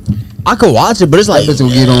bootleg. I could watch it, but it's like Bitch will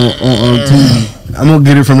get on TV. I'm gonna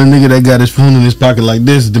get it from a nigga that got his phone in his pocket like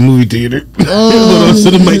this. The movie theater. Hold on,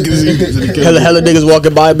 to the mic and see- to the camera. hella niggas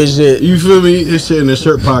walking by, bitch. Shit. You feel me? This shit in the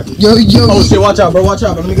shirt pocket. Yo, Oh shit! Watch out, bro. Watch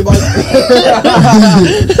out, bro. Let me get by.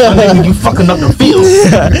 My nigga, you fucking up the field.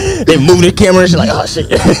 They moving the camera and shit like, oh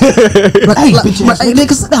shit. Hey,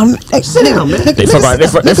 nigga, sit down. Hey, sit down, man. They fuck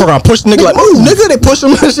around, push the nigga like, move, nigga. They push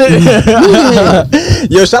him and shit.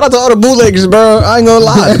 Yo, shout out to all the bootleggers, bro. I ain't gonna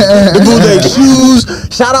lie. The bootleg shoes.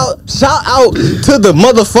 Shout out to the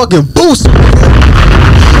motherfucking boost.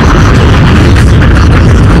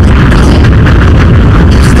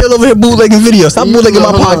 Still over here bootlegging videos. Stop bootlegging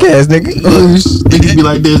my podcast, nigga. Niggas be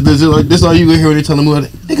like this all you gonna hear when they tell them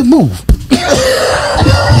nigga move.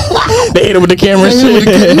 They hit him with the camera and shit.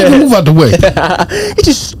 Nigga, move out the way. He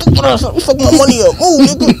just stupid ass. Fuck my money up. Move,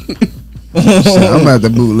 nigga. I'm about to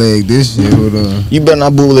bootleg this shit. Hold on. You better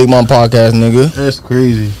not bootleg my podcast, nigga. That's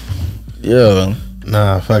crazy. Yeah.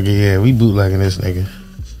 Nah, fuck it, yeah. We bootlegging this nigga.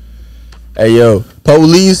 Hey, yo.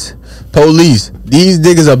 Police. These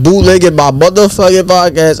niggas are bootlegging my motherfucking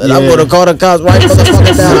podcast, and I'm Yeah. gonna call the cops right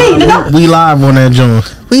motherfucking down. We live on that joint.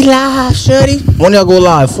 We live, shorty. One of y'all go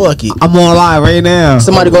live. Fuck it. I'm on live right now.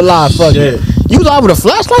 Somebody go live. Fuck Shit. it. You live with a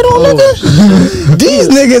flashlight on, nigga? These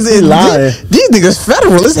niggas is Live. These niggas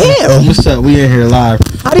federal as hell. What's up? We in here live.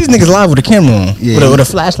 How these niggas live with a camera on? Yeah. With a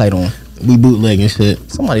flashlight on? We bootlegging shit.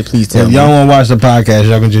 Somebody please tell If me. y'all want to watch the podcast,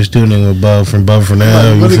 y'all can just tune in with Bub from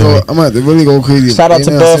now. You Really feel go, me? I'm about to really go crazy. Shout out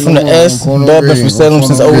to Bub from the S. Bub been from Salem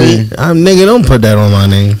since 08. Nigga, don't put that on my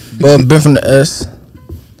name. Bub been from the S.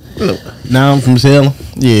 Now I'm from Salem.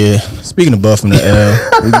 Yeah. Speaking of bub from the L,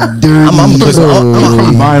 Dirty I'm gonna play some.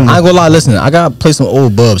 I ain't boy. gonna lie. Listen, I gotta play some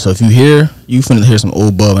old bub. So if you finna hear some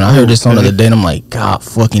old bub. And I heard this song the other day, and I'm like, God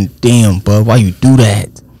fucking damn, bub, why you do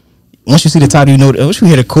that? Once you see the title, you know. Once you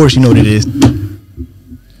hear the chorus, you know what it is.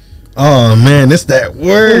 Oh man, it's that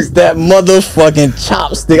word. It's that motherfucking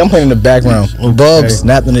chopstick. I'm playing in the background. Bub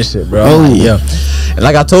snapping this shit, bro. Oh. Like, yeah. And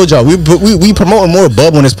like I told y'all, we promoting more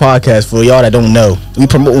bub on this podcast for y'all that don't know. We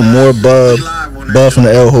promoting more bub from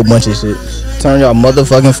the L, a whole bunch of shit. Turn y'all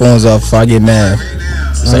motherfucking phones off before I get mad.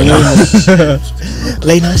 Say no.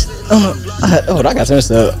 Late night. Oh, I got to turn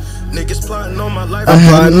this up. Niggas plotting on my life. I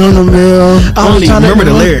had on the mail. I don't even remember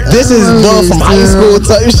the lyrics. This is bub from high school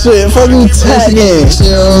type shit. Fucking tagging.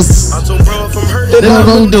 Chills. Never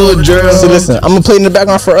gonna do it, drill. So listen, I'm gonna play it in the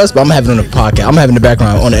background for us, but I'm gonna have it on the podcast. I'm having the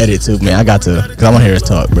background on the edit too, man. I got to, cause I wanna hear us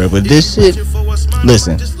talk, bro. But this shit,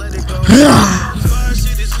 listen.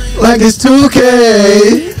 Like it's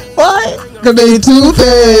 2K. What? Cause they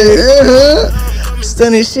 2K.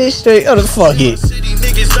 Stunning shit straight. Oh, the fuck it.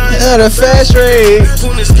 Oh, the fast rate.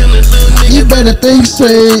 You better think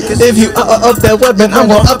straight. If you up that weapon, I'm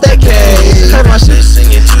gonna up that K. Have my shit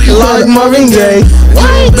singing to you like Marvin Gaye.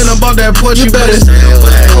 What? Been about that push, you better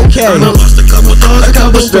Okay. a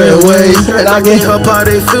couple Straight away. And I get Up how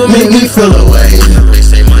they feel, Make me feel away. They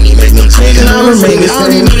say money make them change, And I remain the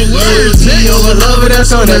same. Loyalty over love,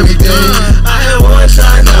 that's on everything. I had one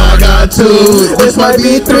shot, now I got Two. This might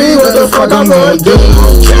be three. What the fuck I'm gonna do?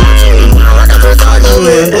 This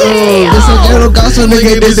is ghetto gospel,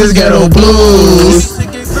 nigga. This is ghetto blues.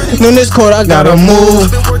 in this court, I gotta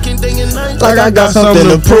move. Like I got something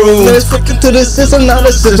to prove. Let's stick to the system, now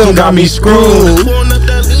the system got me screwed.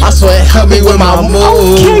 I swear, help me with my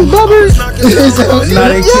move. Okay, Bubbers.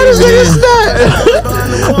 Not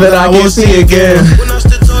That I won't see again.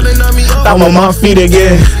 I'm on my feet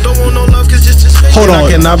again. Hold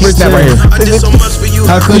on, snap right here.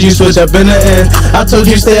 How could you switch up in the end? I told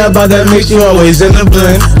you stay about that makes you always in the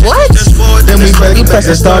blend. What? Then we press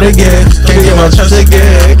and start again. Can't get my trust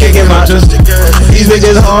again. Can't get my trust again. These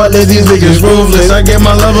bitches heartless, these bitches ruthless. I get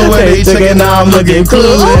my love away, they took it, now I'm looking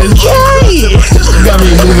clueless. Okay. Got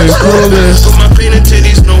me moving clueless.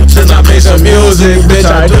 Since I made some music,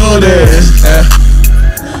 bitch, I do this.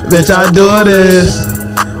 Bitch, I do this.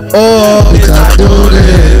 Oh, bitch, I do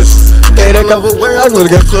this. Ain't a couple words, I'm gonna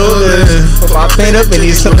get clueless. Put my paint up and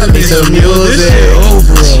need some music.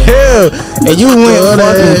 Chill. And you went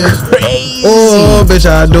fucking crazy. Oh, bitch,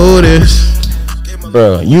 I do this.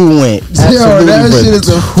 Bro, you went Yo, that shit is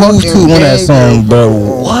a fucking 2 on that song, bro.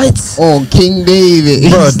 What? Oh, King David.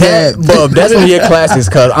 Bro, that's one of your classics,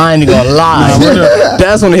 cuz I ain't even gonna lie.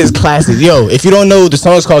 That's one of his classics. Yo, if you don't know, the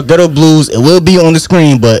song is called Ghetto Blues. It will be on the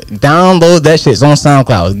screen, but download that shit. It's on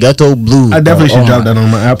SoundCloud. Ghetto Blues. I definitely bro. should drop that on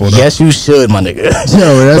my Apple. Though. Yes, you should, my nigga.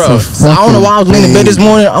 Yo, that's Bro, a so I don't know why I was laying in bed this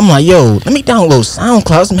morning. I'm like, yo, let me download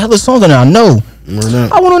SoundCloud. Some hella songs on there I know. I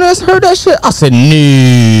went on there and heard that shit. I said, no,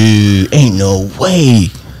 ain't no way.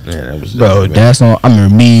 Yeah, that was Bro, that song, I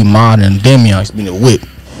remember me, Mod, and Demian used to be in the whip.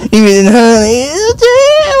 Even honey,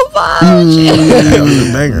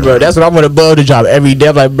 bro, that's what I want Bub to drop every day.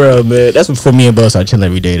 I'm like, bro, man, that's what for me and Bub start chilling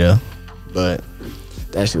every day, though. But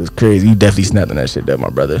that shit was crazy. You definitely snapped on that shit, though, my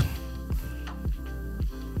brother.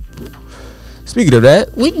 Speaking of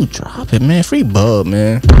that, we can drop it, man. Free Bub,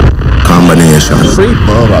 man. combination. Free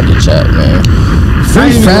Bub out the chat, man.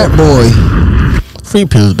 Free Fat Boy. Free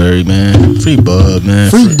Pillsbury, man. Free Bub, man.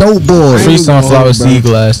 Free Dope Boy. Free sunflower seed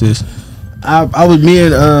glasses. I was me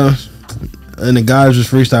and the guys was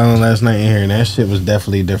freestyling last night in here, and that shit was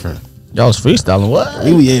definitely different. Y'all was freestyling what?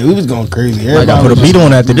 We was going crazy. Like I put a beat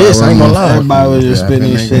on after this. I ain't gonna lie. Everybody was just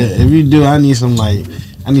spitting shit. If you do, I need some like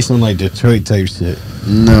Detroit type shit.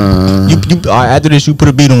 Nah. You all right, after this, you put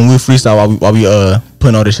a beat on. We'll freestyle while we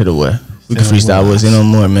putting all this shit away. We can freestyle with it no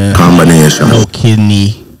more, man. Combination. No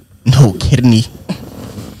kidney.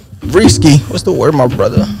 Risky. What's the word, my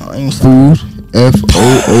brother? I ain't Food.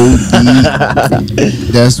 FOOD.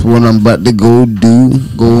 That's what I'm about to go do.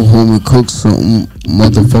 Go home and cook some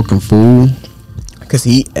motherfucking food. Cause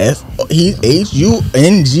he HUNGRYE.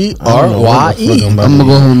 I'm gonna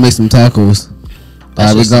go home and make some tacos.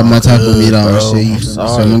 I already got my taco meat on bro. shit. So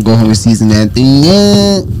I'm gonna go home and season that thing.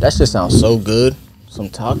 Yeah. That shit sounds so good. Some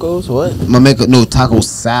tacos, what? I'm gonna make a taco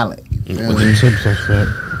salad.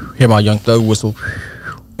 Hear my Young Thug whistle.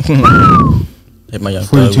 Hear my Young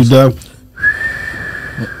Thug 42 whistle. dub.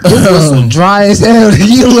 Whistle dry as hell.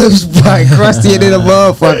 Your lips like crusty than a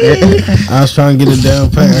motherfucker. I was trying to get it down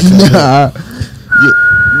pat.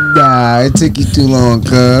 Nah, it took you too long,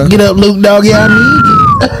 cuz. Get up, Luke, dog. Yeah, I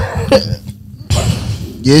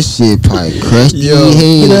need Your shit probably crusty. Yo.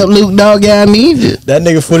 Get up, Luke Dog. I need you. That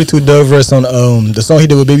nigga 42 Doug verse on the song he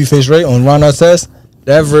did with Babyface Ray on Ron Artest.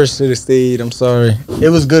 That verse should have stayed. I'm sorry. It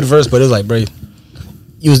was a good verse, but it was like, bro,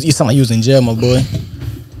 you sound like you was in jail, my boy.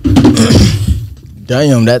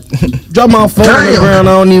 Damn, that. Drop my phone on the ground.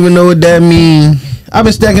 I don't even know what that mean. I've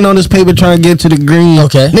been stacking on this paper trying to get to the green.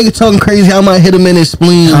 Okay. Nigga talking crazy. I might hit him in his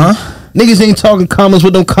spleen. Huh? Niggas ain't talking commas.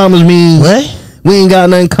 What them commas mean? What? We ain't got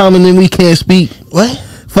nothing common and we can't speak. What?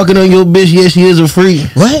 Fucking on your bitch. Yeah, she is a freak.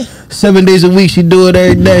 What? 7 days a week. She do it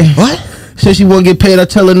every day. What? Said she won't get paid. I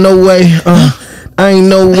tell her no way. I ain't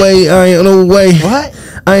no way. I ain't no way. What?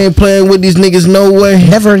 I ain't playing with these niggas, no way.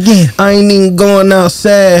 Never again. I ain't even going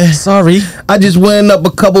outside. Sorry. I just went up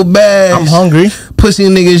a couple bags. I'm hungry. Pussy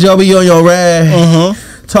niggas, y'all be on your ass.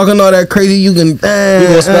 Talking all that crazy, you can. We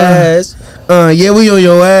gon' spaz. Yeah, we on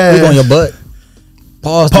your ass. We on your butt.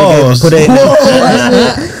 Pause. Pause. Put it.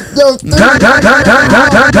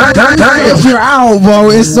 You're out, bro.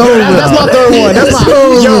 It's over. That's my third one. That's my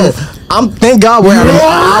yo. Thank God we're at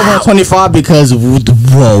hour 125 because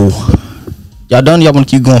whoa. Y'all done? Y'all want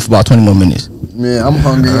to keep going for about 20 more minutes? Man, I'm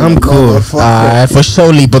hungry. I'm cool. Alright, for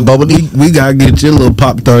sure, but bubbly. We gotta get your little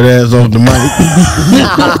pop tart ass off the mic.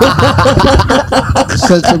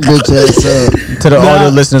 Shut your bitch ass up. To the audio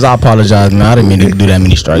listeners, I apologize, man. I didn't mean to do that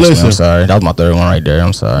many strikes, man. I'm Listen. sorry. That was my third one right there.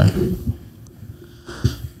 I'm sorry.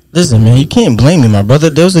 Listen, man, you can't blame me, my brother.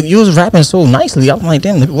 You was rapping so nicely. I'm like,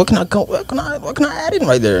 damn, what can I add in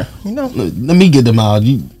right there? You know? Let me get them out.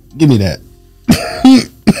 You give me that.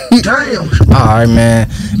 Damn. All right, man.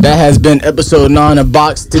 That has been episode 9 of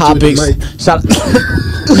Box Topics. Shout.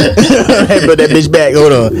 Hey, put that bitch back.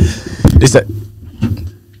 Hold on. This.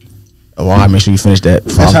 Oh, all right, make sure you finish that.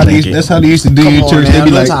 That's how they used to do your church. They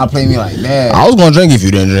be like, trying to play me like that. I was gonna drink if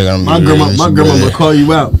you didn't drink. my grandma would call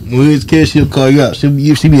you out. When we was kids, she'll call you out. She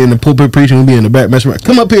be in the pulpit preaching, we'll be in the back messing around.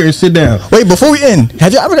 Come up here and sit down. Wait, before we end,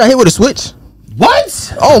 have you ever got hit with a switch?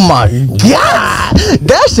 What? Oh my God,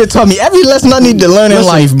 that shit taught me every lesson I need to learn in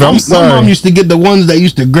life, bro. I'm sorry. My mom used to get the ones that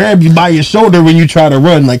used to grab you by your shoulder when you try to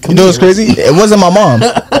run. Like, come You know what's here. crazy? It wasn't my mom.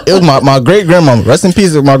 It was my great grandmama. Rest in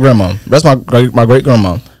peace, my grandma. That's my great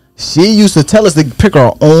grandma. She used to tell us to pick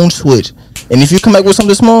our own switch, and if you come back with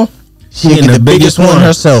something small, she get the biggest one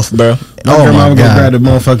herself, bro. My grandma would go grab the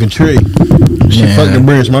motherfucking tree. She Man. fucked the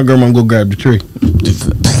branch. My grandma would go grab the tree.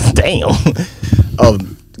 Damn. Oh,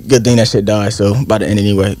 good thing that shit died. So by the end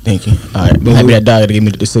anyway. Thank you. All right. Happy that died to give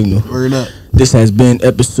me the signal. Word up. This has been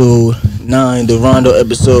episode 9, the Rondo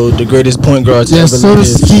episode, the greatest point guard to Yes, ever so the live.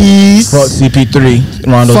 skis. Fuck CP3.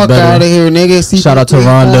 Rondo's Fuck better. out of here, nigga. Shout out to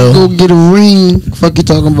Rondo. Go get a ring. Fuck you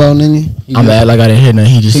talking about, nigga? I'm mad like I didn't hear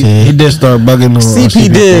nothing he just He said. did start bugging the CP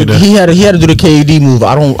did. He had to do the KD move.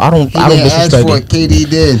 I don't disrespect what it. KD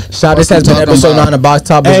did. Shout. This has been episode 9 of Box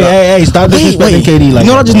Topics. Hey, stop disrespecting KD like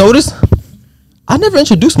you know what I that. just noticed? I never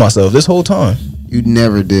introduced myself this whole time. You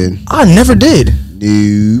never did. I never did.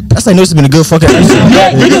 Nope. That's like, no, this has been a good fucking episode.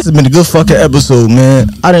 This has been a good fucking episode, man.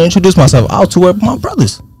 I didn't introduce myself. I'll tour with my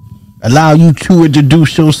brothers. Allow you to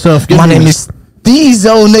introduce yourself. My name is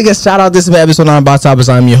Steezo, nigga. Shout out, this is episode 9 of Box Topics.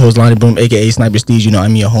 I'm your host, Lonnie Broom, aka Sniper Steez. You know,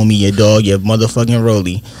 I'm your homie, your dog, your motherfucking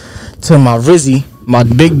Rolly. To my Rizzy, my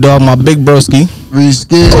big dog, my big broski.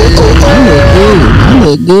 Risky. I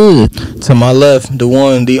look good. To my left, the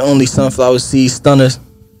one, the only sunflower seed stunners.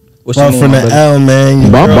 What's your Ball name, from my the brother? L, man.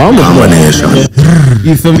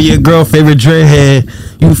 You feel me? Your girl favorite dreadhead.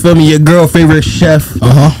 You feel me? Your girl favorite chef.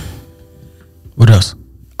 What else?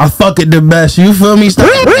 I fuck it the best. You feel me? Stop.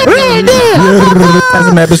 That's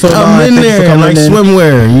an episode 9. I'm in Thank you for there coming like in.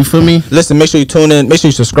 swimwear. You feel me? Listen, make sure you tune in. Make sure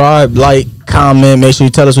you subscribe, like, comment. Make sure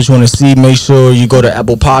you tell us what you want to see. Make sure you go to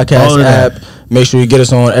Apple All Podcast of that. app. Make sure you get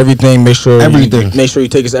us on everything. Make sure Everything. make sure you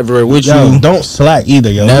take us everywhere with Yo, you. don't slack either,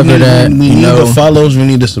 yo. Never that, We you need know. the follows. We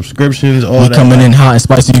need the subscriptions. All We that. coming in hot and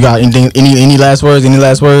spicy. You got anything? Any last words? Any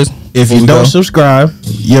last words? If Before you we don't go? subscribe,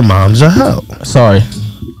 your mom's a hoe. Sorry.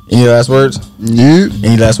 Any last words? Nope.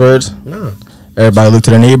 Any last words? No. Everybody look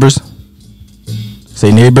to their neighbors.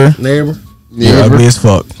 Say neighbor. Neighbor. You're ugly as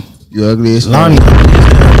fuck. You ugly as fuck. Lonnie.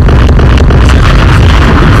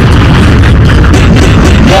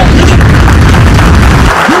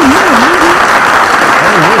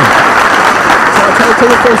 Tell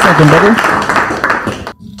your folks something, brother.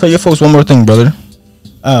 Tell your folks one more thing, brother.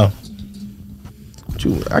 Oh.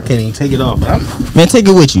 I can't even take it off. Man, take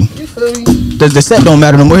it with you. The set don't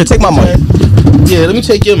matter no more. Here, take my mic. Yeah, let me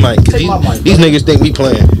take your mic. Take my mic, These niggas think we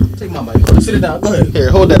playing. Take my mic. Sit it down. Go ahead. Here,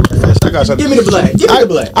 hold that. I got something. Give me the black. Give me the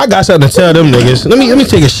black. I got something to tell them niggas. Let me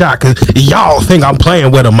take a shot, cause y'all think I'm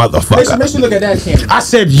playing with a Make motherfucker. sure you look at that camera. I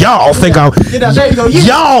said y'all think I'm. Get out. There you go. Yeah.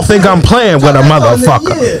 Y'all think I'm playing with a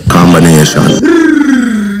motherfucker. Yeah. Combination.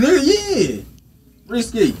 Yeah.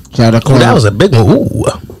 Risky. Shout out Oh, that was a big one. Ooh.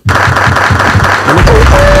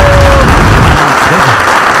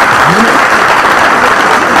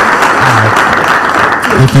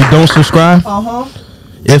 If you don't subscribe,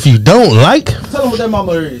 if you don't like, Tell them what that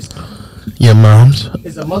mama is. your mom's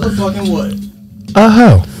It's a motherfucking what? a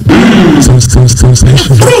hoe.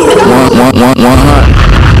 Sensation.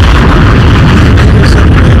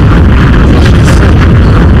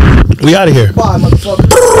 We out of here. Bye, motherfucker.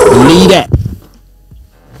 Leave that.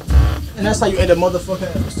 And that's how you end a motherfucking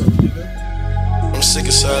episode, nigga. I'm sick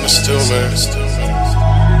and sad of still, man.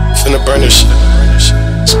 Finna burn this shit.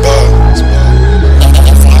 Spot.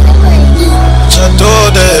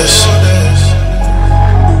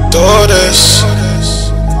 Todas.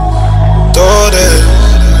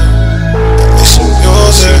 Listen,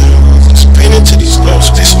 yours, it's painted to these notes.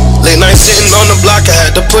 Late night sitting on the block, I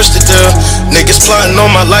had to push the deal. Niggas plotting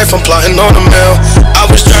on my life, I'm plotting on a mill. I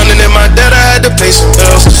was drowning in my debt, I had to pay some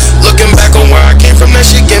bills. Looking back on where I came from, that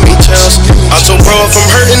shit gave me chills. I told bro, if I'm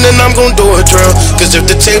hurting, then I'm gon' do a drill. Cause if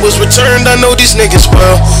the tables returned, I know these niggas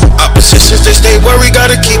will. Oppositions, they stay worried,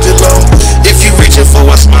 gotta keep it low. If you reaching for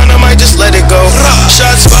what's mine, I might just let it go.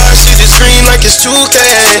 Shots fired, see the screen like it's 2K.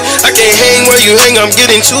 I can't hang where you hang, I'm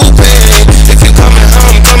getting too paid. If you coming how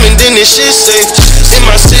I'm coming, then this shit safe. In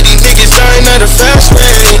my city, niggas dying at a fast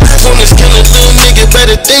rate. Soon as killing little nigga,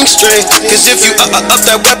 better think straight. Cause if you up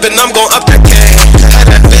that weapon, I'm gon' up that game. Had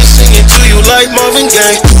that bitch singing to you like Marvin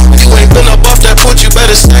Gaye. You ain't been up off that put, you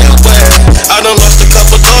better stay away. I done lost a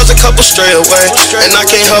couple doors, a couple stray away. And I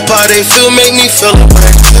can't help how they feel, make me feel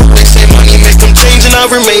away. They say money make them change and I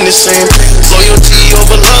remain the same. Loyalty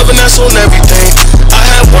over love and that's on everything. I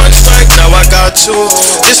had one strike, now I got two.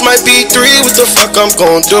 This might be three, what the fuck I'm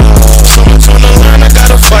gon' do? Someone's on the line, I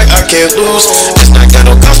gotta fight, I can't lose. It's not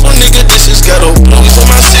ghetto gospel, nigga, this is ghetto blues. In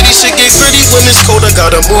my city, shit get gritty when it's cold, I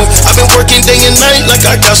gotta move. I've been working day and night like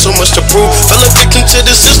I got so much to prove. Fell a victim to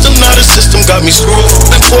the system, now the system got me screwed.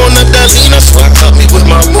 Been pouring up that lean, I swear cut me with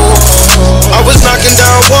my move. I was knocking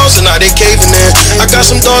down walls and now they caving in. I got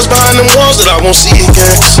some doors behind them walls that I won't see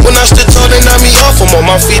again. When I stood tall, they knocked me off, I'm on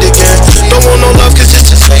my feet again. Don't want no love, cause it's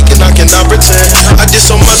just fake and I cannot pretend. I did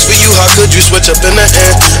so much for you, how could you switch up in the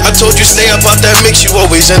end? I told you stay up out that mix, you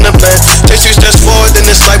always in the plan. Take 2 steps forward, then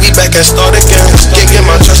it's like we back and start again. Can't get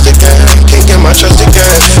my trust again, can't get my trust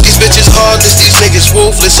again. These bitches heartless, these niggas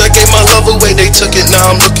ruthless. I gave my love away, they took it,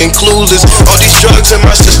 now I'm looking clueless. All these drugs in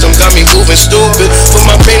my system got me moving stupid. Put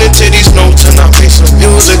my pain into these notes and I play some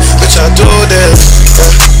music. Bitch, I do this,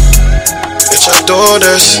 yeah. Bitch, I do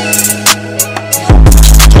this.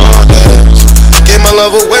 Gave my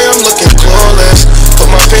love away, I'm looking clueless. Put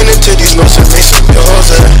my pain into these notes and make some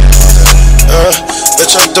music.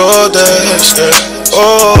 Bitch, I do this, yeah.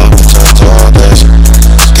 Oh, bitch, I do this.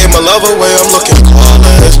 Gave my love away, I'm looking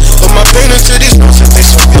clueless. Put my pain into these notes and make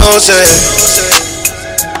some music.